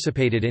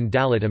participated in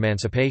Dalit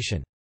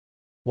emancipation.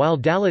 While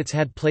Dalits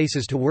had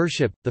places to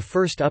worship, the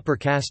first upper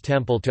caste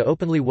temple to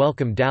openly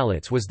welcome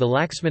Dalits was the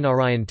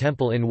Laxminarayan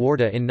Temple in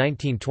Wardha in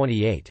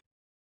 1928.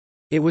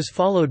 It was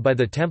followed by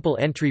the temple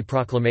entry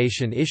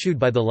proclamation issued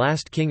by the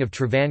last king of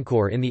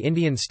Travancore in the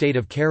Indian state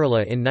of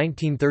Kerala in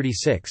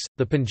 1936.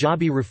 The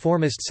Punjabi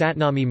reformist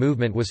Satnami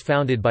movement was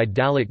founded by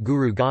Dalit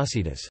Guru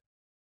Ghasidas.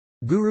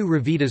 Guru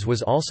Ravidas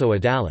was also a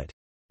Dalit.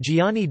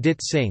 Giani Dit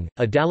Singh,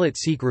 a Dalit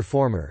Sikh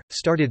reformer,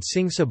 started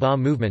Singh Sabha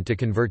movement to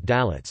convert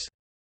Dalits.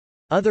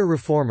 Other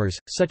reformers,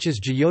 such as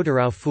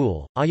Jayotirao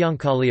Phule,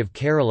 Ayankali of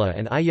Kerala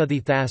and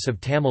Ayuthi Thas of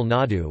Tamil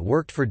Nadu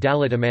worked for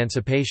Dalit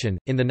emancipation.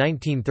 In the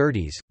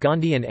 1930s,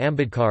 Gandhi and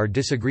Ambedkar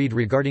disagreed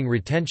regarding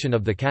retention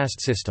of the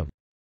caste system.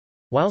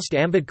 Whilst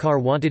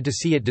Ambedkar wanted to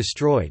see it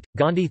destroyed,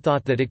 Gandhi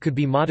thought that it could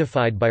be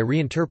modified by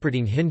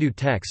reinterpreting Hindu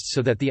texts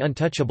so that the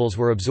untouchables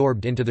were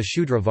absorbed into the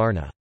Shudra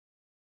Varna.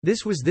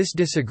 This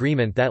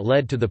disagreement that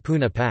led to the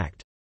Pune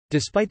Pact.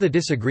 Despite the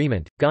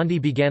disagreement, Gandhi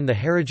began the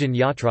Harijan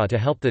Yatra to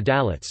help the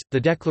Dalits. The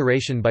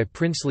declaration by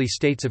princely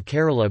states of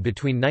Kerala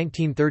between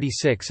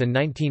 1936 and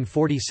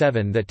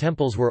 1947 that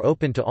temples were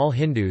open to all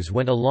Hindus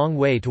went a long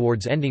way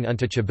towards ending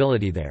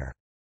untouchability there.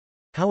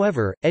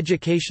 However,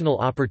 educational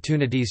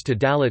opportunities to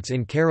Dalits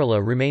in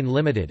Kerala remain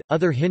limited.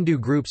 Other Hindu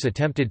groups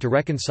attempted to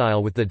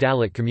reconcile with the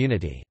Dalit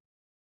community.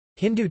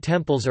 Hindu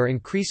temples are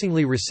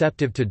increasingly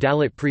receptive to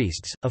Dalit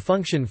priests, a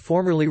function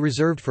formerly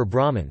reserved for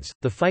Brahmins.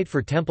 The fight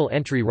for temple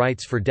entry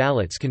rights for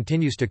Dalits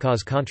continues to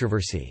cause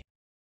controversy.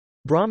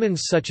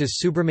 Brahmins such as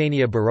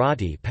Subramania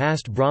Bharati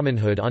passed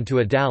Brahmanhood onto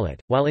a Dalit,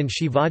 while in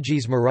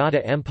Shivaji's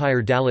Maratha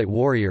Empire Dalit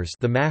warriors,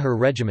 the Mahar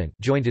regiment,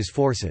 joined his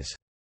forces.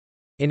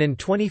 In an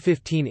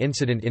 2015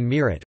 incident in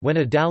Meerut, when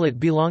a Dalit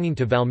belonging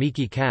to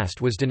Valmiki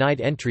caste was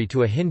denied entry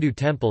to a Hindu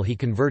temple, he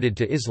converted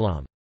to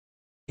Islam.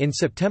 In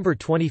September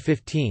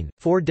 2015,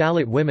 4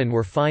 Dalit women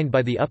were fined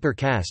by the upper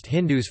caste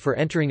Hindus for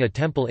entering a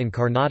temple in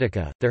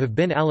Karnataka. There have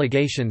been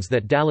allegations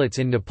that Dalits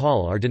in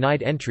Nepal are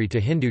denied entry to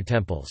Hindu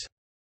temples.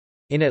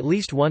 In at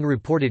least one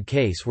reported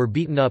case were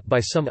beaten up by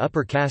some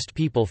upper caste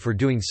people for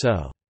doing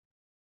so.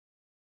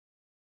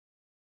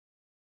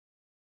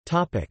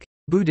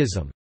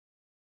 Buddhism.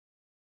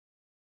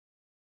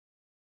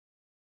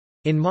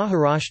 In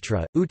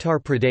Maharashtra, Uttar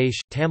Pradesh,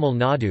 Tamil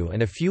Nadu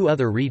and a few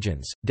other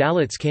regions,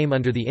 Dalits came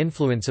under the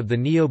influence of the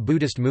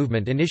neo-Buddhist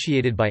movement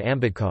initiated by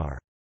Ambedkar.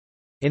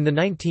 In the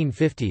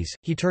 1950s,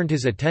 he turned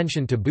his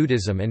attention to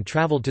Buddhism and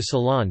travelled to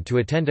Ceylon to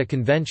attend a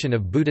convention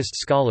of Buddhist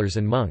scholars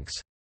and monks.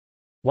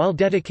 While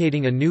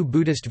dedicating a new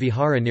Buddhist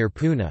vihara near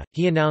Pune,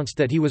 he announced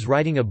that he was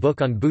writing a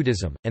book on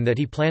Buddhism, and that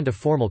he planned a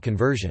formal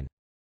conversion.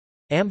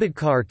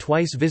 Ambedkar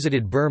twice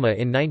visited Burma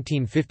in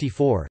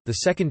 1954, the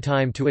second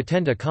time to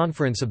attend a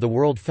conference of the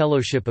World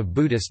Fellowship of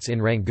Buddhists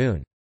in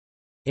Rangoon.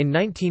 In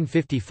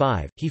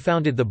 1955, he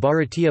founded the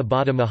Bharatiya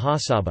Bauddha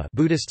Mahasabha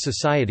Buddhist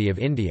Society of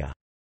India.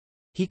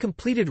 He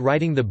completed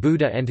writing the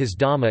Buddha and his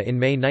Dhamma in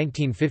May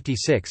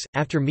 1956.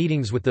 After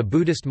meetings with the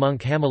Buddhist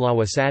monk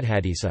Hamalawa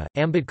Sadhadisa,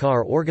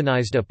 Ambedkar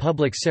organized a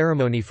public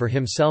ceremony for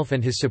himself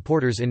and his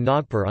supporters in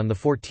Nagpur on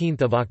 14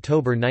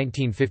 October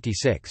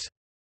 1956.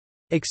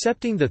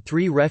 Accepting the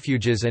 3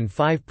 refuges and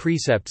 5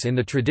 precepts in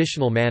the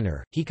traditional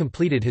manner, he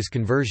completed his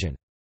conversion.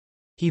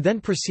 He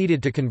then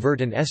proceeded to convert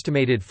an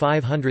estimated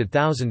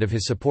 500,000 of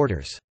his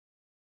supporters.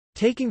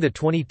 Taking the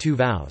 22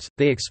 vows,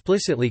 they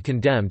explicitly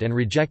condemned and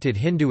rejected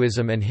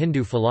Hinduism and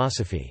Hindu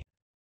philosophy.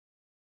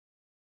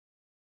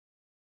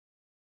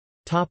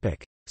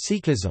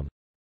 Sikhism.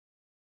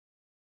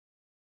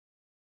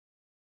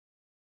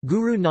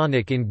 Guru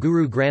Nanak in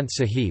Guru Granth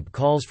Sahib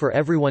calls for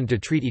everyone to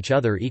treat each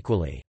other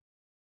equally.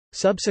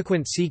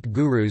 Subsequent Sikh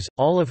gurus,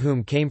 all of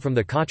whom came from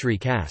the Khatri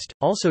caste,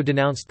 also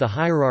denounced the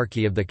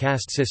hierarchy of the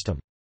caste system.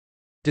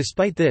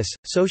 Despite this,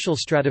 social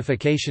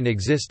stratification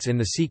exists in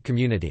the Sikh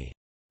community.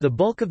 The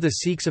bulk of the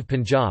Sikhs of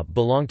Punjab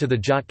belong to the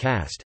Jat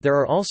caste. There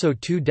are also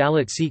 2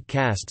 Dalit Sikh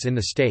castes in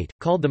the state,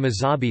 called the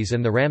Mazhabis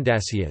and the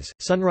Ramdasiyas.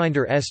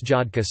 Sunrinder S.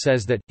 Jodhka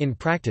says that, in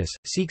practice,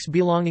 Sikhs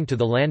belonging to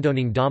the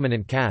landowning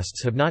dominant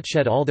castes have not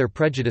shed all their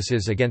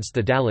prejudices against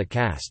the Dalit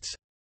castes.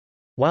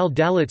 While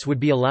Dalits would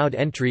be allowed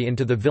entry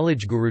into the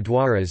village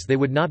gurudwaras, they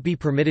would not be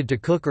permitted to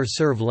cook or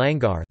serve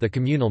langar, the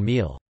communal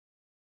meal.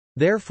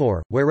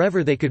 Therefore,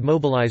 wherever they could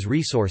mobilize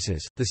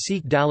resources, the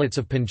Sikh Dalits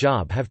of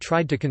Punjab have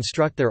tried to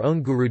construct their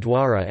own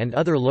gurudwara and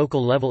other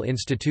local-level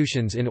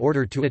institutions in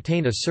order to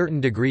attain a certain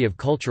degree of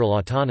cultural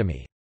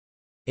autonomy.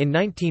 In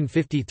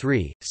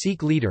 1953,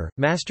 Sikh leader,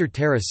 Master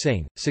Tara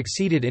Singh,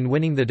 succeeded in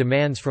winning the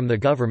demands from the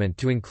government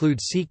to include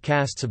Sikh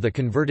castes of the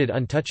converted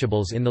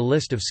untouchables in the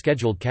list of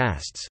scheduled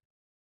castes.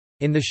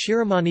 In the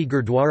Shiromani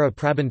Gurdwara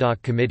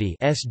Prabandhak Committee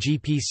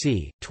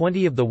 (SGPC),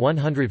 20 of the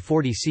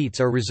 140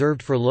 seats are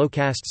reserved for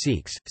low-caste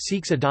Sikhs.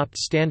 Sikhs adopt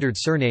standard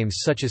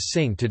surnames such as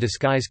Singh to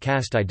disguise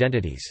caste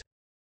identities.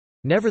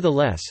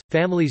 Nevertheless,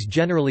 families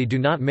generally do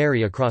not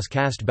marry across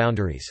caste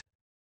boundaries.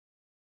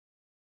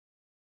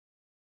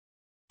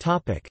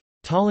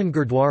 Talan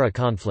Gurdwara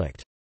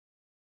conflict.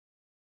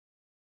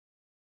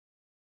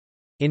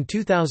 In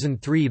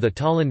 2003, the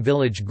Talan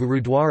village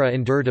Gurudwara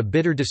endured a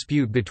bitter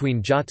dispute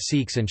between Jat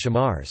Sikhs and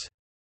Shamars.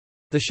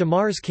 The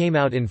Shamars came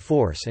out in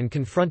force and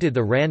confronted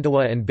the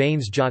Randhawa and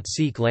Bains Jat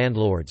Sikh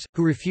landlords,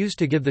 who refused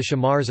to give the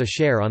Shamars a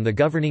share on the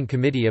governing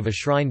committee of a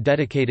shrine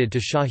dedicated to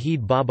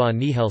Shahid Baba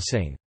Nihal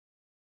Singh.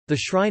 The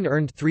shrine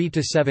earned 3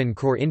 to 7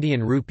 crore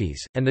Indian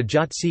rupees, and the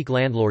Jat Sikh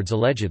landlords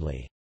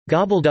allegedly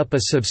gobbled up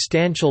a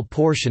substantial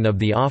portion of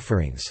the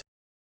offerings.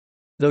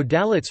 Though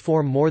Dalits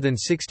form more than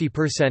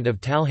 60%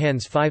 of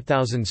Talhan's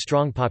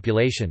 5,000-strong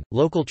population,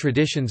 local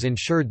traditions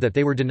ensured that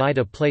they were denied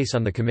a place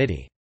on the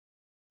committee.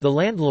 The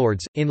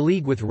landlords, in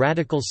league with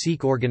radical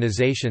Sikh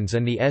organizations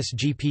and the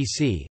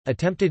SGPC,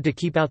 attempted to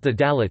keep out the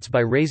Dalits by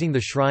raising the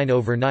shrine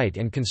overnight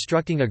and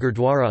constructing a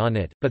gurdwara on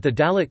it, but the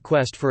Dalit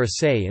quest for a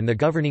say in the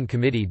governing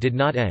committee did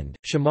not end.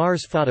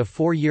 Shamars fought a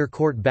 4-year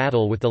court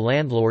battle with the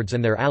landlords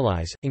and their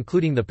allies,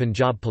 including the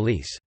Punjab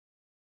police.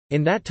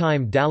 In that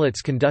time,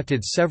 Dalits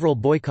conducted several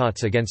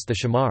boycotts against the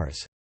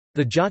Shamars.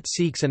 The Jat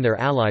Sikhs and their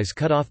allies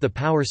cut off the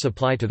power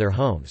supply to their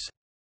homes.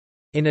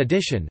 In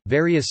addition,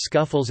 various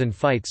scuffles and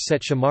fights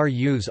set Shamar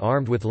youths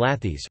armed with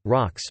lathis,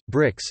 rocks,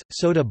 bricks,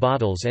 soda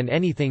bottles and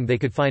anything they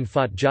could find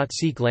fought Jat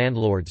Sikh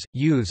landlords,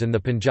 youths and the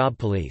Punjab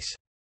police.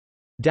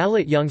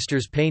 Dalit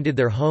youngsters painted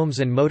their homes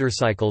and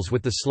motorcycles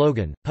with the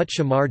slogan, Put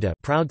Shamarda,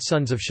 proud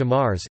sons of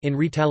Shamars, in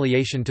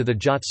retaliation to the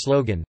Jat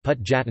slogan,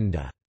 Put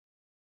Jatanda.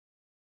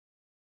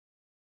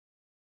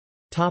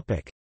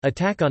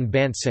 Attack on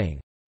Bant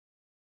Singh.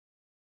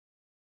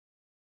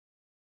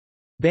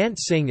 Bant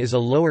Singh is a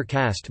lower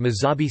caste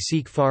Mazhabi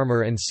Sikh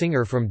farmer and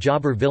singer from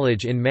Jabbar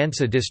village in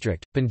Mansa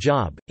district,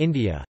 Punjab,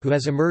 India, who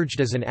has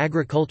emerged as an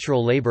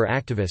agricultural labour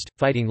activist,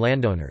 fighting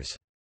landowners.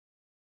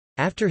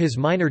 After his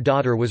minor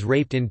daughter was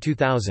raped in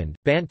 2000,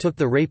 Bant took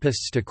the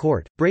rapists to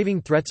court,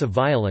 braving threats of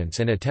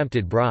violence and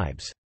attempted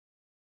bribes.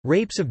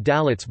 Rapes of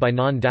Dalits by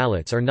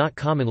non-Dalits are not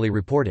commonly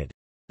reported.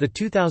 The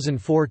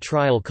 2004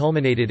 trial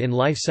culminated in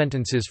life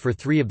sentences for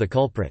 3 of the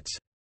culprits.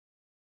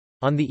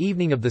 On the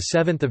evening of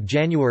 7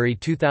 January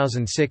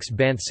 2006,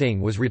 Bant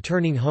Singh was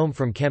returning home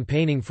from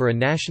campaigning for a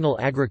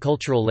national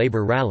agricultural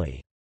labour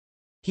rally.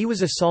 He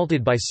was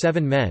assaulted by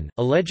 7 men,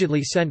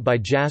 allegedly sent by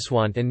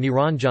Jaswant and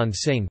Niranjan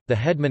Singh, the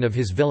headmen of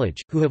his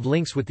village, who have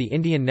links with the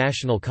Indian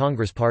National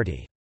Congress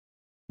Party.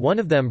 One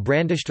of them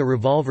brandished a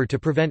revolver to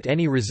prevent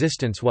any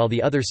resistance while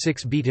the other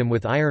 6 beat him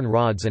with iron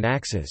rods and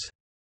axes.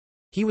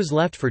 He was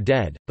left for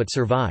dead, but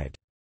survived.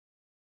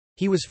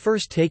 He was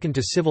first taken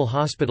to civil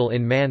hospital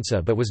in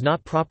Mansa but was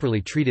not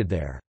properly treated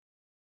there.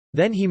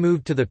 Then he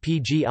moved to the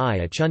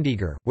PGI at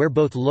Chandigarh, where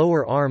both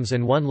lower arms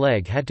and one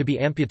leg had to be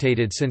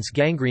amputated since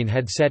gangrene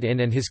had set in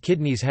and his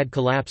kidneys had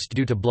collapsed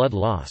due to blood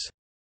loss.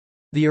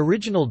 The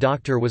original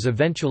doctor was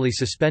eventually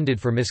suspended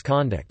for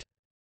misconduct.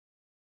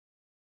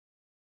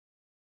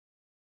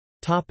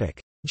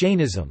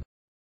 Jainism.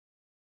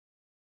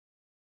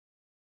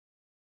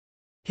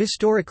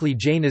 Historically,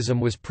 Jainism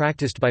was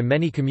practiced by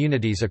many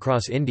communities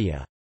across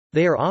India.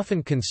 They are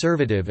often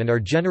conservative and are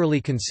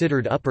generally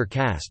considered upper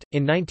caste.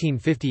 In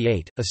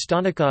 1958, a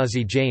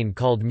Stanakazi Jain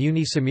called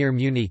Muni Samir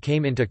Muni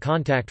came into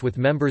contact with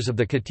members of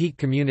the Katik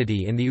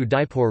community in the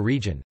Udaipur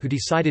region, who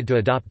decided to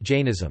adopt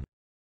Jainism.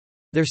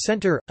 Their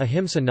centre,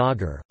 Ahimsa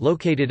Nagar,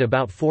 located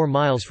about 4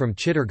 miles from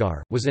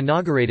Chittorgarh, was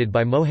inaugurated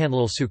by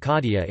Mohanlal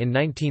Sukhadia in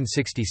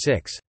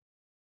 1966.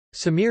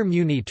 Samir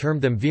Muni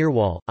termed them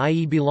Veerwal,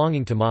 i.e.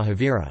 belonging to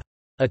Mahavira.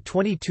 A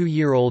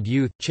 22-year-old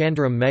youth,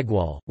 Chandram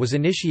Megwal, was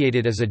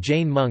initiated as a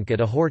Jain monk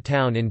at Ahore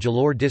town in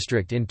Jalore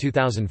district in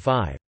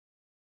 2005.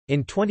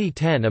 In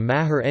 2010, a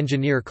Mahar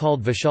engineer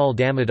called Vishal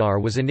Damodar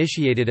was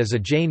initiated as a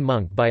Jain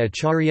monk by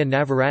Acharya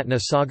Navaratna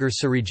Sagar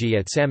Sariji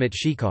at Samit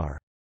Shikar.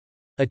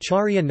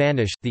 Acharya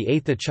Nanish, the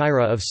 8th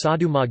Acharya of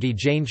Sadhumagi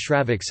Jain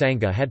Shravak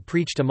Sangha, had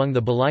preached among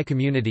the Balai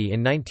community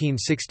in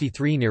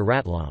 1963 near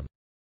Ratlam.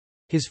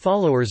 His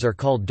followers are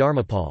called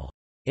Dharmapal.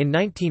 In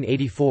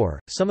 1984,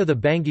 some of the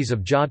Bangis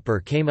of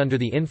Jodhpur came under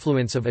the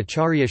influence of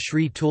Acharya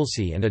Sri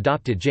Tulsi and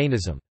adopted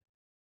Jainism.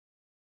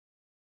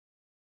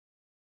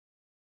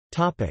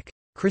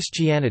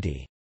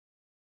 Christianity.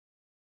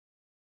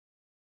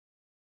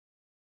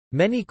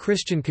 Many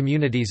Christian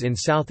communities in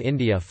South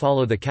India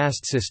follow the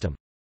caste system.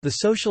 The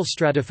social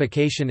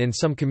stratification in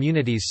some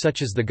communities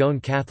such as the Goan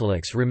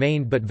Catholics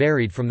remained but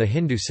varied from the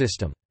Hindu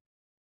system.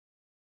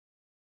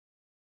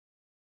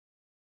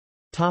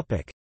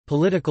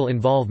 Political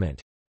involvement.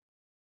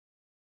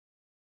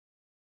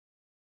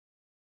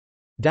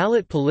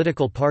 Dalit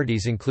political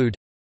parties include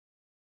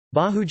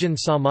Bahujan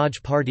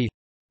Samaj Party,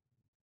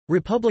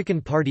 Republican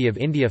Party of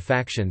India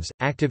factions,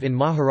 active in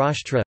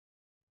Maharashtra.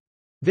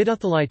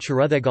 Viduthalai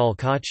Chiruthegal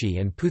Kachi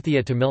and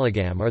Puthiya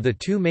Tamilagam are the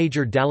 2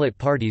 major Dalit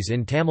parties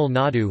in Tamil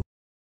Nadu.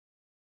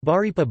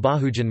 Baripa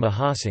Bahujan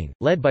Mahasangh,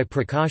 led by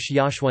Prakash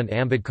Yashwant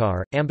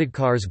Ambedkar,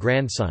 Ambedkar's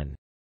grandson.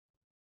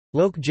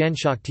 Lok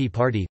Janshakti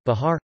Party,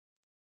 Bihar.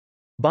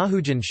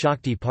 Bahujan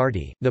Shakti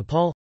Party,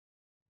 Nepal.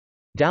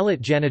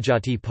 Dalit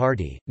Janajati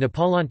Party,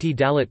 Nepal.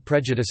 Anti-Dalit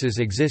prejudices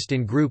exist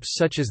in groups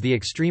such as the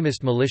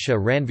extremist militia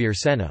Ranveer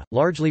Sena,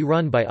 largely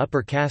run by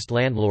upper caste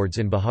landlords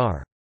in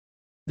Bihar.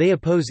 They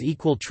oppose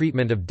equal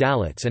treatment of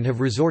Dalits and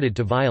have resorted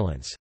to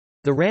violence.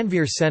 The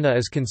Ranveer Sena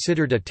is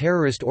considered a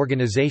terrorist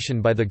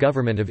organization by the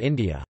Government of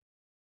India.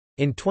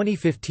 In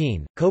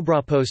 2015,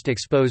 Cobra Post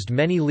exposed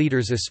many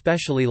leaders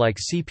especially like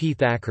C.P.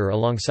 Thakur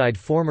alongside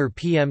former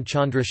PM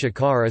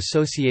Chandrasekhar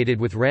associated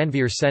with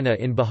Ranveer Sena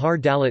in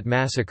Bihar Dalit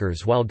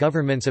massacres, while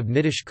governments of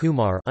Nitish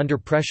Kumar under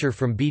pressure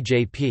from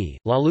BJP,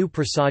 Lalu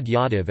Prasad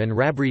Yadav and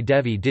Rabri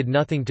Devi did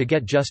nothing to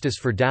get justice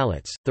for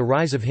Dalits. The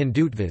rise of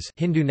Hindutvas,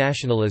 Hindu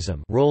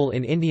nationalism role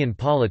in Indian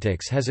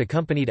politics has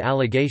accompanied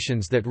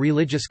allegations that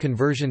religious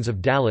conversions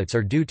of Dalits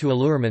are due to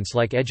allurements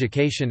like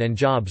education and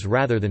jobs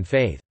rather than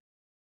faith.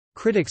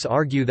 Critics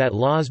argue that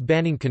laws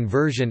banning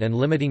conversion and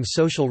limiting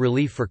social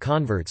relief for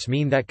converts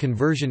mean that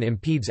conversion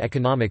impedes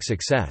economic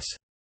success.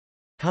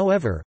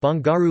 However,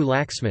 Bangaru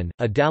Laxman,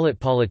 a Dalit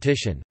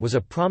politician, was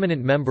a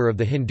prominent member of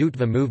the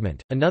Hindutva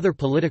movement. Another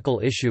political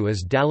issue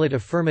is Dalit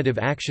affirmative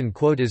action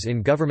quotas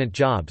in government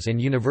jobs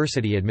and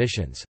university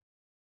admissions.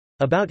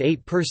 About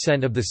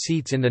 8% of the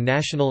seats in the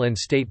national and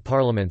state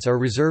parliaments are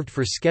reserved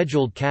for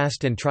scheduled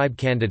caste and tribe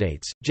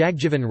candidates.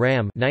 Jagjivan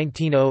Ram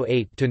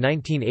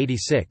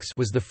 (1908–1986)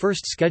 was the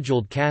first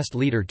scheduled caste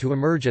leader to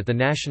emerge at the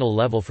national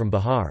level from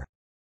Bihar.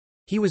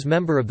 He was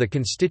member of the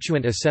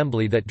Constituent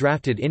Assembly that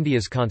drafted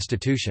India's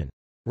constitution.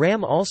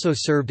 Ram also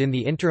served in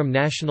the interim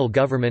national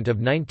government of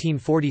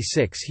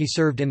 1946. He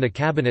served in the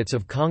cabinets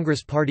of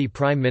Congress Party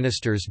Prime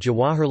Ministers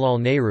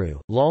Jawaharlal Nehru,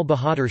 Lal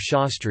Bahadur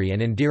Shastri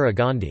and Indira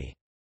Gandhi.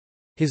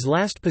 His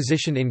last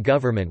position in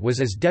government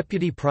was as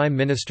Deputy Prime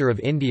Minister of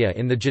India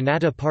in the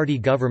Janata Party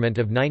government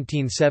of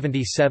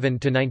 1977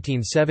 to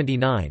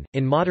 1979.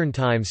 In modern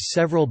times,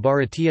 several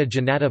Bharatiya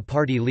Janata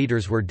Party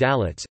leaders were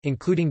Dalits,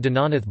 including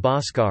Dinanath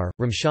Bhaskar,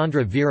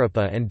 Ramchandra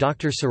Veerappa, and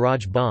Dr.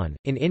 Siraj Bhan.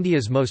 In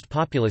India's most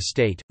populous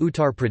state,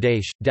 Uttar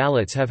Pradesh,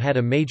 Dalits have had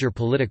a major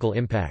political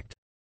impact.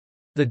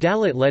 The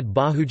Dalit-led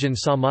Bahujan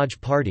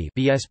Samaj Party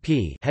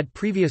 (BSP) had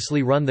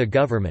previously run the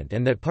government,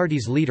 and that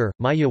party's leader,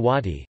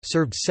 Mayawati,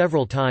 served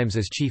several times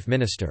as chief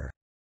minister.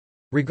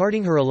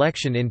 Regarding her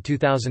election in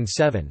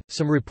 2007,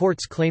 some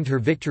reports claimed her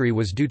victory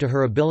was due to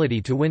her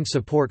ability to win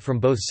support from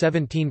both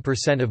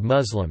 17% of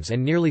Muslims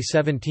and nearly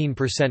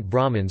 17%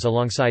 Brahmins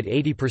alongside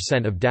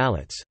 80% of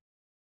Dalits.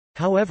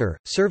 However,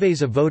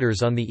 surveys of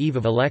voters on the eve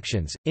of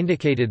elections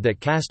indicated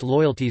that caste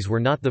loyalties were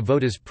not the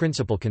voters'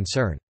 principal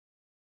concern.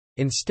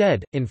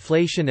 Instead,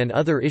 inflation and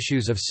other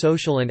issues of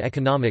social and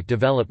economic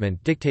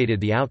development dictated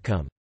the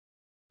outcome.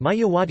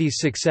 Mayawati's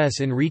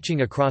success in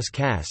reaching across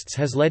castes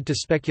has led to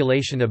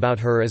speculation about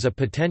her as a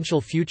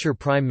potential future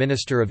Prime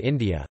Minister of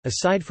India.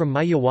 Aside from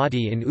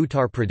Mayawati in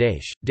Uttar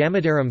Pradesh,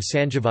 Damodaram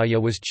Sanjivaya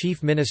was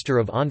Chief Minister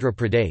of Andhra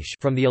Pradesh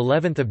from the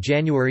 11th of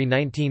January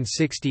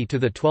 1960 to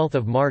the 12th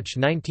of March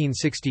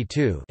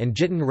 1962, and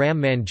Jitan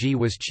Ram Manjhi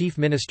was Chief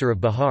Minister of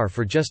Bihar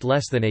for just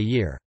less than a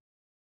year.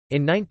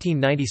 In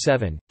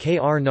 1997,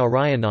 K.R.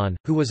 Narayanan,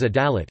 who was a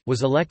Dalit,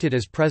 was elected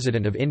as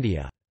President of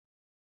India.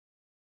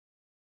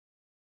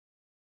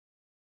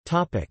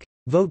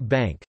 Vote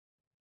bank.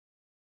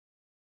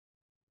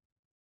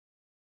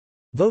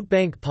 Vote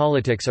bank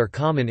politics are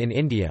common in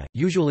India,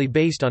 usually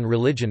based on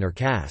religion or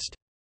caste.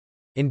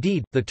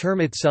 Indeed, the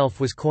term itself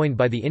was coined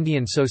by the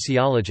Indian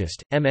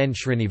sociologist, M. N.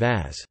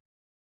 Srinivas.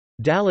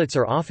 Dalits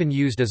are often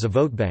used as a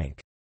vote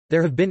bank.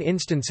 There have been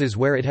instances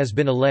where it has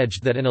been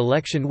alleged that an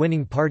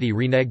election-winning party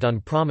reneged on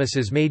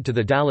promises made to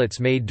the Dalits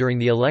made during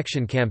the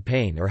election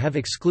campaign or have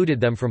excluded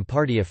them from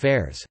party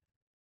affairs.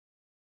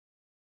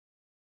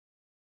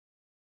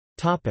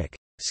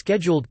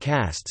 Scheduled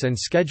castes and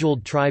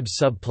scheduled tribes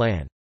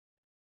sub-plan.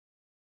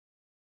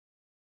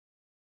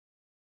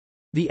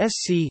 The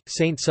SC.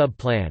 Saint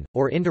sub-plan,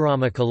 or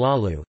Indirama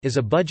Kalalu, is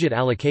a budget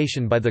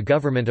allocation by the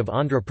government of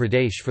Andhra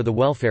Pradesh for the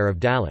welfare of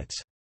Dalits.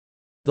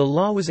 The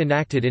law was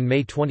enacted in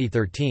May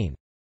 2013.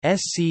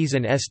 SCs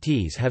and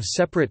STs have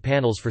separate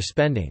panels for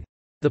spending.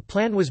 The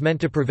plan was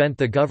meant to prevent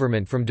the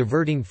government from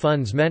diverting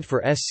funds meant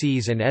for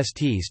SCs and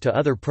STs to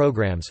other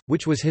programs,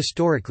 which was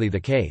historically the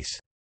case.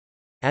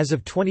 As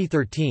of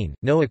 2013,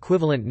 no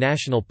equivalent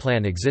national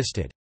plan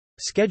existed.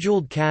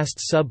 Scheduled caste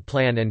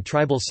sub-plan and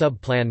tribal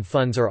sub-plan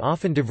funds are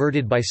often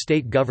diverted by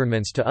state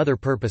governments to other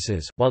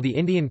purposes. While the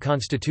Indian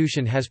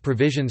constitution has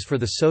provisions for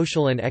the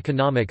social and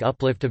economic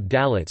uplift of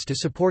Dalits to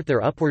support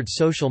their upward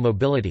social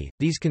mobility,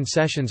 these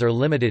concessions are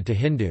limited to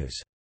Hindus.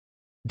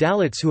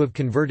 Dalits who have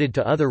converted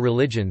to other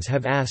religions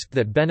have asked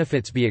that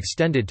benefits be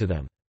extended to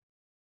them.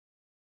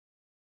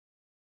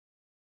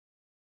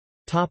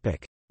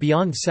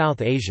 Beyond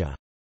South Asia.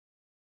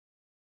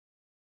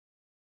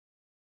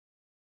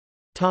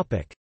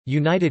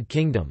 United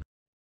Kingdom.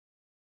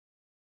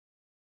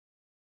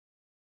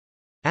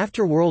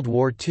 After World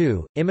War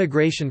II,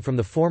 immigration from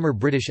the former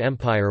British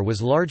Empire was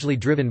largely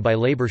driven by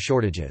labour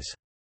shortages.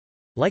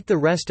 Like the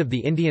rest of the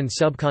Indian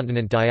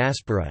subcontinent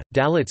diaspora,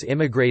 Dalits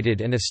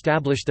immigrated and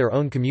established their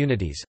own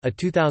communities. A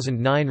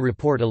 2009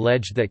 report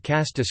alleged that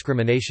caste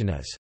discrimination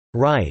is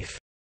rife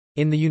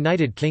in the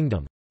United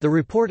Kingdom. The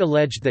report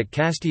alleged that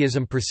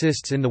casteism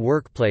persists in the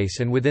workplace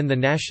and within the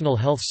National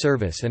Health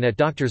Service and at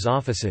doctors'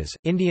 offices.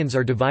 Indians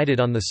are divided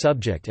on the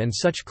subject, and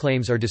such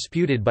claims are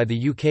disputed by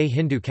the UK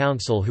Hindu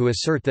Council, who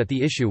assert that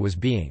the issue was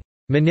being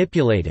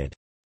manipulated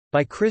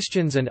by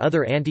Christians and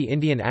other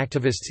anti-Indian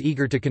activists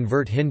eager to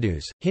convert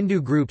Hindus.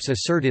 Hindu groups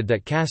asserted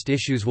that caste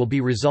issues will be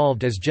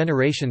resolved as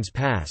generations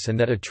pass and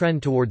that a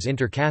trend towards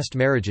inter-caste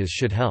marriages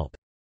should help.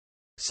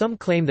 Some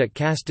claim that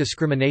caste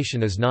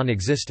discrimination is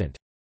non-existent.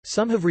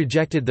 Some have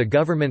rejected the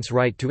government's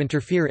right to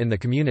interfere in the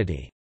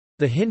community.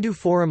 The Hindu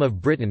Forum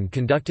of Britain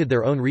conducted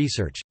their own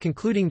research,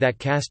 concluding that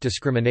caste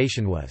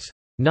discrimination was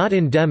not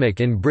endemic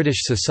in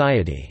British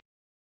society.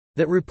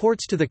 That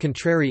reports to the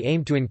contrary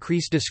aim to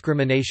increase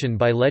discrimination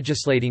by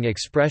legislating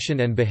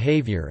expression and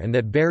behaviour, and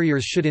that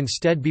barriers should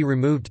instead be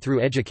removed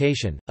through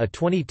education. A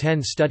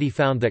 2010 study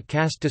found that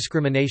caste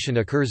discrimination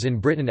occurs in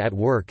Britain at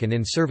work and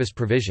in service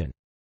provision.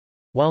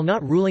 While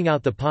not ruling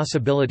out the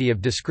possibility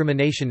of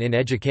discrimination in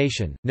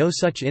education, no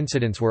such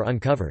incidents were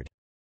uncovered.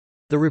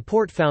 The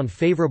report found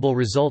favourable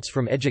results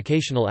from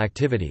educational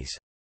activities.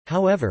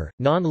 However,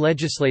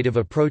 non-legislative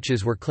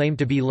approaches were claimed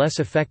to be less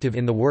effective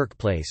in the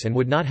workplace and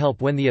would not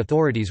help when the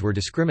authorities were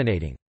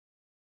discriminating.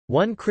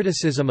 One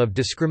criticism of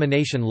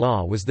discrimination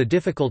law was the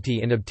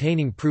difficulty in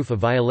obtaining proof of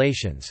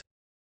violations.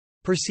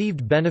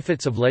 Perceived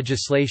benefits of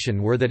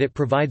legislation were that it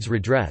provides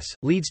redress,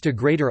 leads to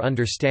greater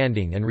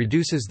understanding, and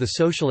reduces the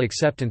social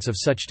acceptance of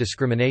such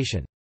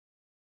discrimination.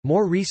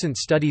 More recent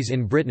studies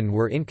in Britain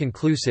were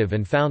inconclusive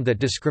and found that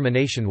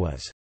discrimination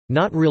was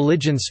not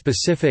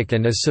religion-specific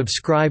and is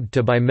subscribed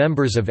to by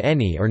members of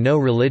any or no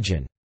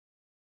religion.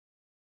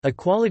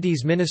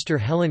 Equalities Minister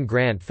Helen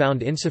Grant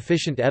found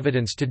insufficient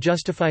evidence to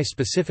justify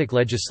specific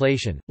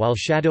legislation, while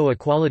Shadow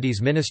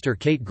Equalities Minister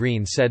Kate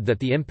Green said that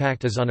the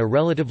impact is on a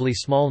relatively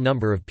small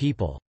number of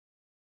people.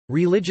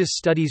 Religious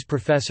Studies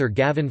Professor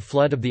Gavin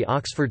Flood of the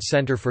Oxford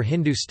Centre for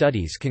Hindu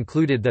Studies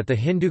concluded that the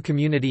Hindu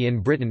community in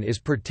Britain is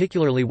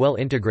particularly well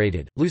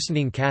integrated,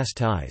 loosening caste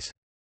ties.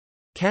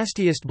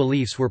 Casteist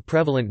beliefs were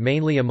prevalent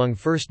mainly among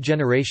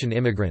first-generation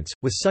immigrants,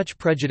 with such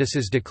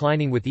prejudices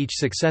declining with each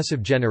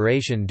successive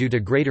generation due to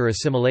greater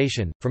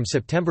assimilation. From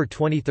September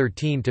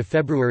 2013 to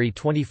February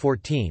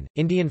 2014,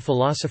 Indian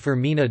philosopher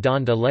Meena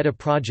Danda led a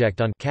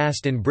project on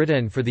caste in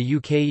Britain for the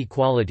UK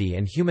Equality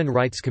and Human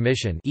Rights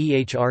Commission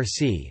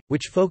 (EHRC),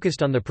 which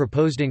focused on the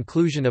proposed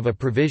inclusion of a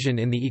provision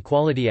in the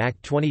Equality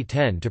Act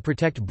 2010 to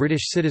protect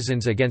British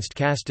citizens against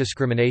caste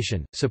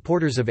discrimination.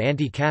 Supporters of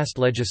anti-caste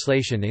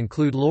legislation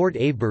include Lord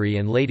Avebury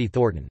and Lady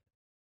Thornton.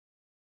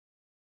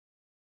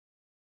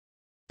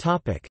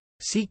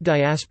 Sikh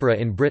diaspora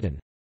in Britain.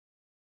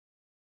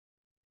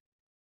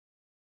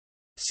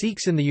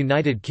 Sikhs in the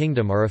United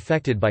Kingdom are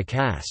affected by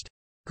caste.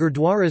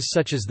 Gurdwaras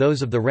such as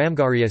those of the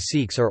Ramgarhia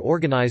Sikhs are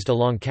organised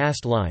along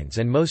caste lines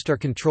and most are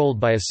controlled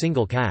by a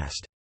single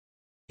caste.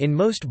 In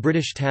most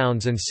British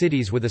towns and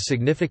cities with a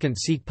significant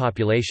Sikh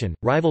population,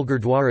 rival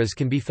Gurdwaras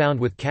can be found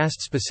with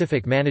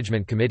caste-specific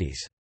management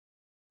committees.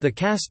 The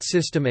caste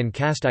system and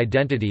caste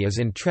identity is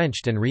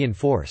entrenched and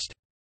reinforced.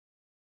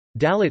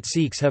 Dalit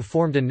Sikhs have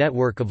formed a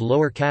network of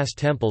lower caste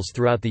temples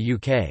throughout the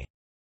UK.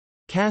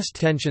 Caste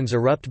tensions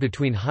erupt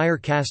between higher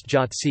caste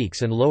Jat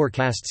Sikhs and lower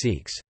caste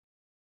Sikhs.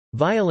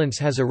 Violence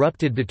has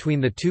erupted between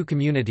the two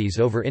communities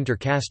over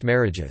inter-caste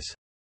marriages.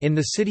 In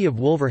the city of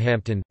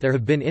Wolverhampton, there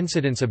have been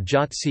incidents of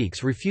Jat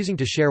Sikhs refusing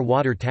to share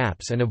water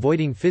taps and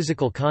avoiding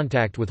physical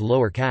contact with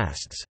lower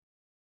castes.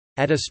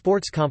 At a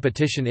sports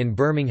competition in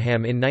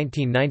Birmingham in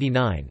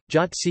 1999,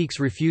 Jat Sikhs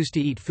refused to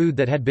eat food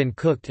that had been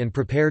cooked and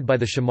prepared by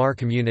the Shamar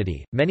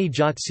community. Many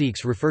Jat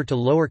Sikhs refer to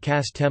lower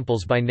caste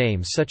temples by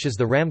names such as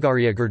the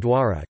Ramgarhia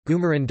Gurdwara,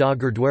 Gumarinda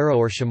Gurdwara,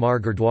 or Shamar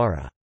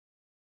Gurdwara.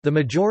 The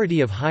majority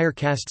of higher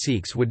caste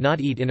Sikhs would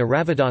not eat in a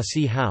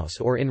Ravadasi house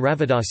or in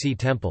Ravadasi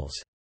temples.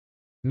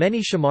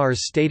 Many Shamars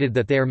stated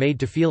that they are made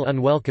to feel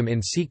unwelcome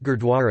in Sikh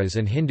Gurdwaras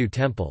and Hindu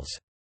temples.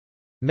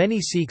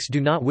 Many Sikhs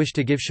do not wish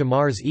to give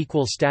Shamars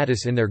equal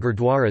status in their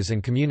Gurdwaras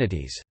and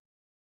communities.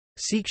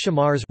 Sikh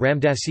Shamars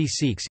Ramdasi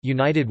Sikhs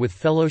united with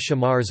fellow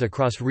Shamars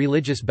across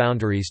religious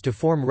boundaries to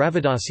form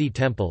Ravadasi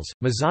temples.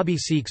 Mazhabi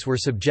Sikhs were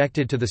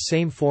subjected to the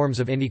same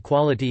forms of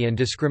inequality and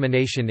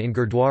discrimination in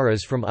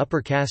Gurdwaras from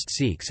upper caste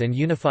Sikhs and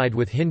unified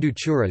with Hindu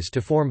Churas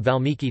to form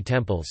Valmiki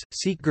temples.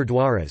 Sikh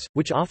Gurdwaras,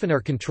 which often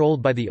are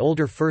controlled by the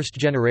older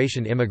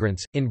first-generation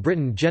immigrants, in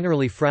Britain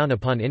generally frown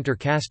upon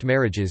inter-caste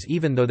marriages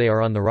even though they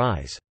are on the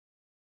rise.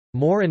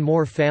 More and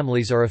more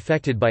families are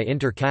affected by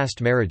inter-caste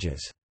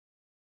marriages.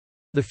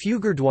 The few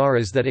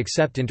Gurdwaras that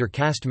accept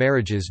inter-caste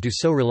marriages do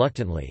so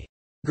reluctantly.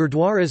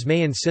 Gurdwaras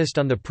may insist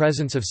on the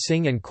presence of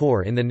Singh and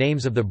Kaur in the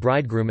names of the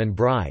bridegroom and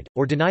bride,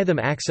 or deny them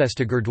access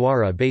to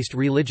Gurdwara-based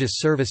religious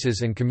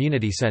services and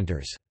community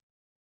centres.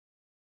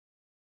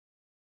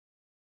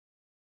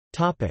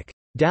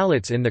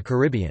 Dalits in the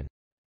Caribbean.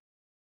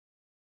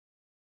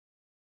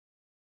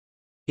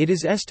 It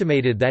is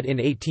estimated that in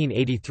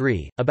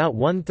 1883, about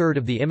one-third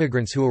of the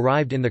immigrants who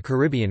arrived in the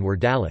Caribbean were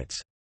Dalits.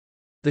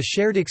 The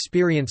shared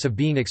experience of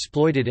being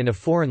exploited in a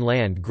foreign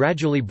land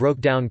gradually broke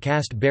down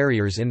caste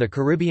barriers in the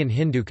Caribbean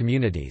Hindu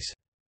communities.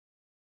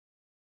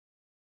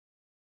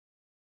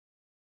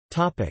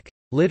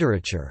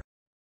 Literature.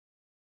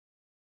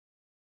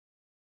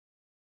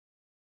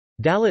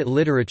 Dalit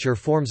literature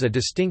forms a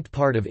distinct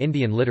part of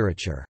Indian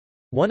literature.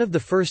 One of the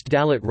first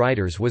Dalit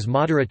writers was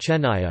Madhura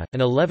Chennaya, an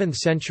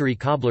 11th-century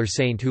cobbler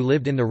saint who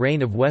lived in the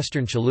reign of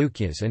Western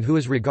Chalukyas and who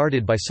is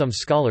regarded by some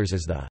scholars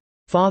as the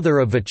father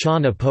of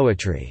Vachana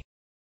poetry.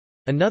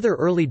 Another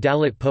early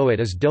Dalit poet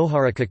is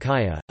Dohara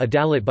Kakaya, a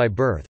Dalit by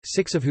birth,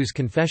 6 of whose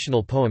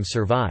confessional poems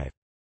survive.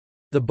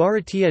 The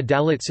Bharatiya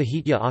Dalit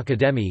Sahitya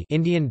Akademi,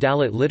 Indian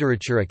Dalit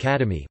Literature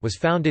Academy, was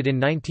founded in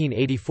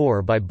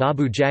 1984 by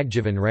Babu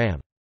Jagjivan Ram.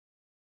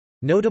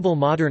 Notable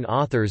modern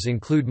authors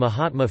include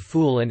Mahatma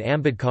Phule and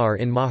Ambedkar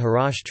in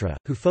Maharashtra,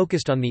 who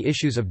focused on the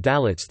issues of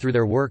Dalits through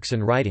their works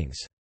and writings.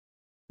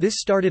 This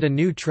started a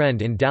new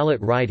trend in Dalit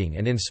writing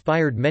and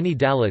inspired many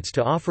Dalits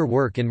to offer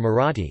work in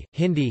Marathi,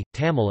 Hindi,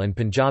 Tamil and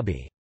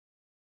Punjabi.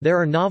 There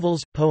are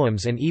novels,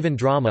 poems and even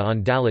drama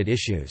on Dalit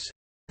issues.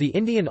 The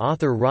Indian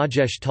author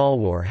Rajesh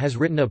Talwar has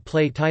written a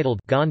play titled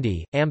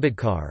Gandhi,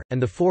 Ambedkar,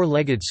 and the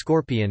Four-Legged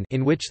Scorpion,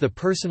 in which the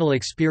personal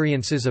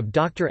experiences of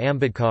Dr.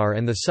 Ambedkar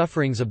and the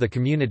sufferings of the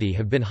community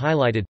have been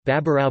highlighted.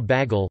 Baburao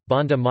Bagal,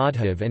 Banda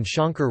Madhav and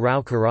Shankar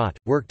Rao Karat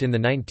worked in the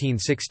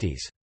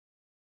 1960s.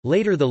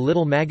 Later the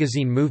Little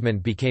Magazine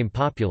movement became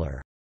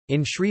popular.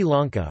 In Sri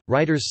Lanka,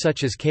 writers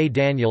such as K.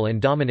 Daniel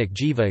and Dominic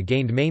Jiva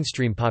gained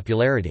mainstream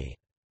popularity.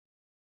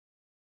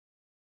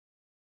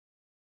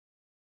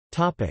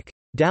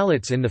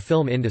 Dalits in the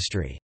film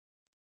industry.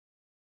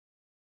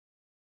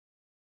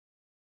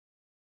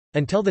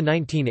 Until the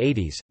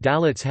 1980s,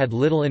 Dalits had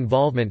little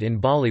involvement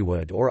in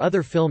Bollywood or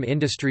other film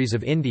industries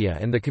of India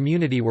and the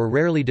community were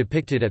rarely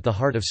depicted at the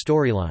heart of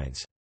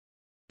storylines.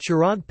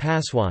 Chirag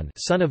Paswan,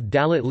 son of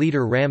Dalit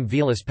leader Ram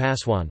Vilas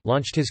Paswan,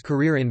 launched his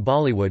career in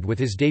Bollywood with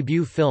his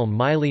debut film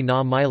Maili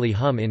Na Maili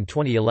Hum in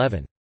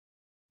 2011.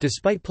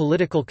 Despite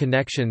political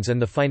connections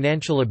and the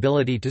financial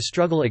ability to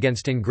struggle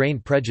against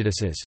ingrained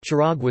prejudices,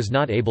 Chirag was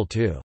not able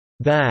to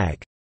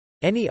bag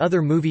any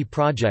other movie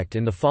project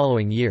in the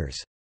following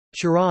years.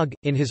 Chirag,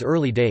 in his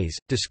early days,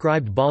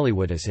 described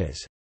Bollywood as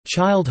his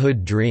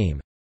childhood dream,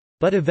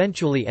 but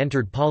eventually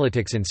entered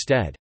politics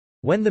instead.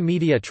 When the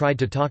media tried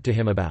to talk to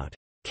him about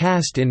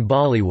caste in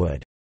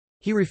Bollywood,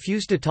 he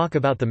refused to talk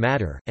about the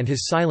matter, and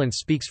his silence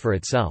speaks for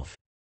itself.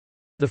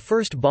 The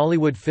first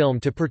Bollywood film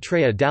to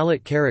portray a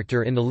Dalit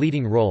character in the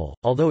leading role,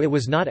 although it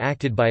was not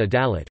acted by a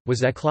Dalit,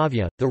 was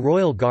Eklavya, The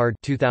Royal Guard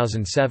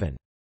 2007.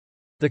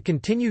 The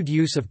continued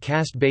use of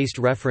caste-based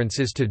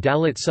references to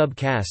Dalit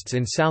sub-castes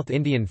in South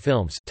Indian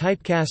films,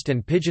 typecast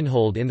and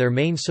pigeonholed in their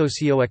main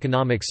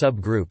socio-economic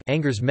sub-group,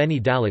 angers many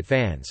Dalit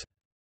fans.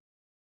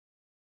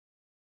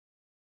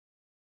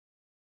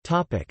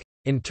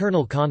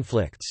 Internal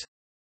conflicts.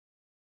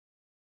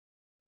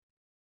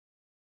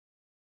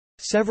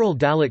 Several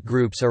Dalit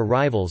groups are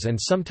rivals and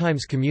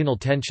sometimes communal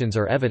tensions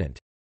are evident.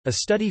 A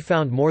study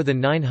found more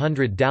than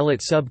 900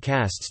 Dalit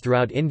sub-castes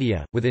throughout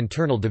India, with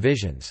internal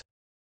divisions.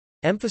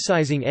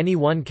 Emphasizing any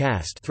one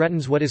caste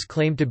threatens what is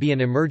claimed to be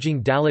an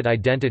emerging Dalit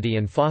identity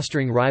and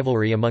fostering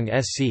rivalry among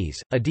SCs.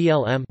 A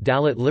DLM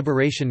Dalit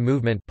Liberation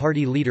Movement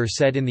party leader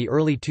said in the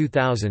early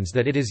 2000s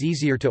that it is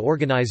easier to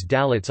organize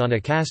Dalits on a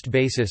caste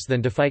basis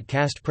than to fight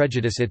caste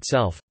prejudice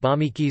itself.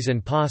 Balmikis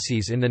and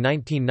Passis in the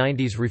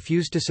 1990s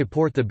refused to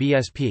support the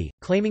BSP,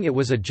 claiming it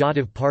was a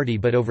Jatav party,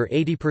 but over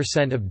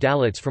 80% of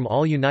Dalits from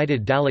all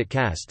United Dalit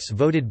castes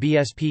voted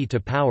BSP to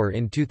power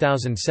in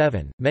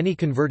 2007. Many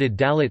converted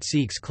Dalit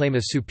Sikhs claim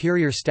a superior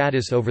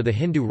status over the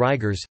Hindu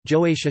Raigars,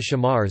 Joatia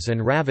Shamars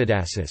and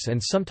Ravidasis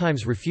and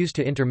sometimes refuse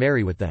to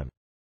intermarry with them.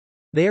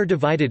 They are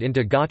divided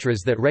into Gotras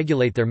that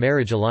regulate their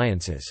marriage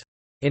alliances.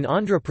 In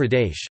Andhra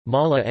Pradesh,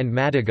 Malla and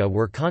Madiga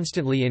were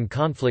constantly in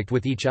conflict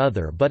with each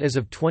other, but as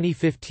of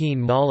 2015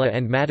 Malla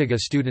and Madiga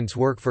students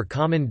work for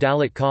common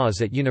Dalit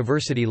cause at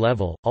university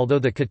level. Although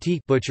the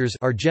Katik butchers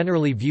are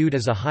generally viewed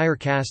as a higher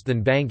caste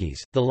than Bangis,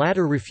 the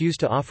latter refuse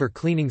to offer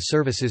cleaning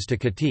services to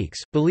Katiks,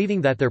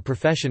 believing that their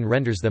profession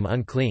renders them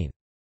unclean.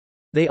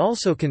 They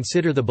also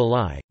consider the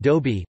Balai,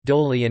 Dobi,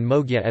 Doli and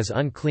Mogya as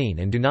unclean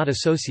and do not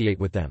associate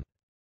with them.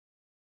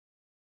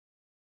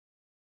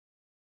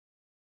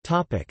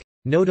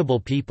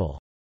 Notable people.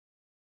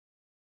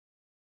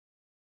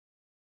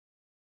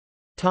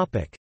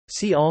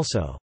 See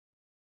also: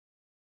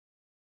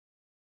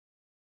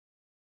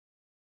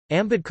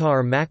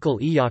 Ambedkar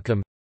Makal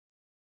Iyakam,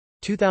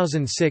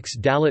 2006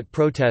 Dalit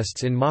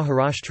protests in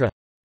Maharashtra,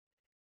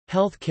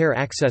 health care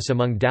access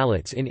among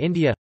Dalits in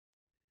India,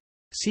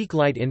 Sikh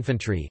Light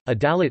Infantry, a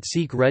Dalit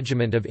Sikh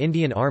regiment of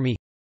Indian Army,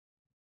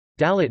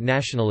 Dalit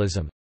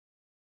nationalism,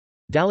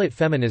 Dalit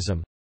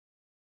feminism,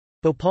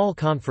 Bhopal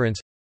Conference,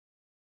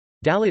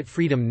 Dalit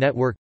Freedom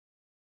Network,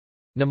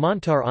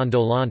 Namantar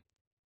Andolan.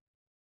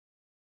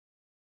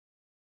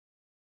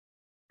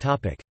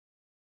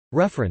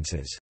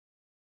 References.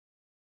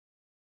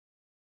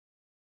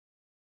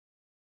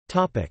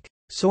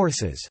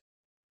 Sources.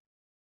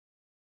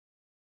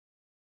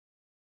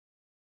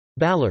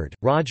 Ballard,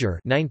 Roger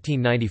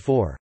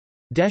 1994.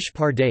 Desh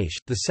Pardesh,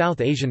 The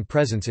South Asian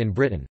Presence in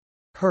Britain.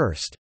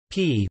 Hearst.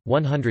 p.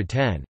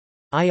 110.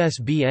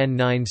 ISBN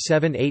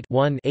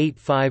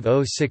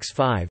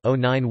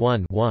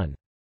 978-1-85065-091-1.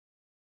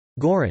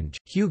 Gorange,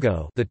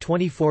 Hugo. The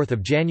 24th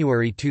of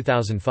January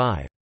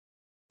 2005.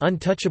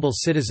 Untouchable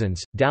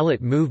Citizens: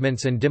 Dalit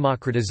Movements and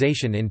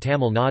Democratization in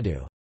Tamil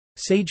Nadu.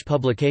 Sage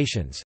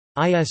Publications.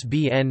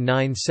 ISBN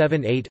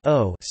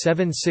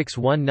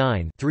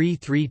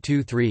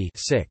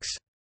 978-0-7619-3323-6.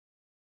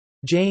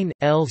 Jain,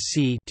 L.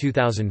 C.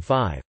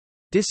 2005.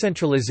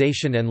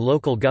 Decentralization and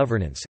Local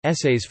Governance,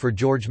 Essays for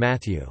George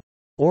Matthew.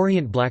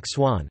 Orient Black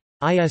Swan.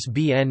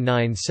 ISBN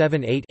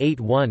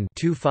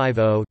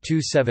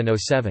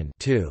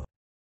 978-81-250-2707-2.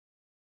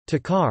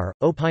 Takar,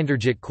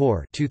 Opinderjit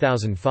Kaur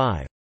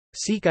 2005.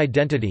 Sikh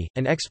Identity,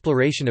 An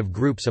Exploration of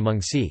Groups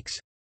Among Sikhs.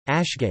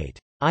 Ashgate.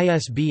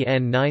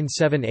 ISBN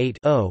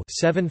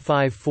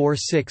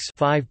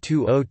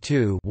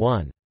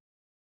 978-0-7546-5202-1.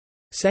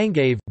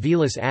 Sangave,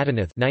 Vilas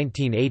Adinath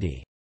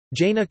 1980.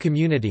 Jaina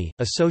Community,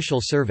 A Social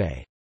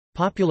Survey.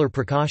 Popular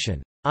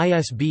Prakashan.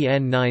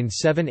 ISBN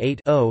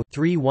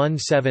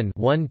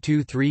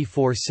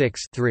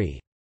 978-0-317-12346-3.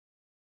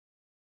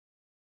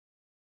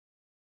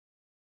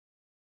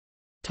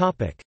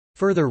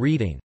 Further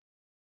reading.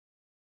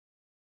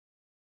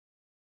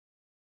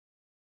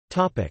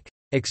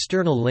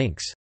 External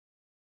links.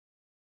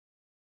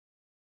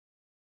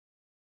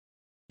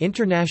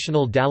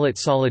 International Dalit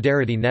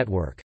Solidarity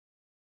Network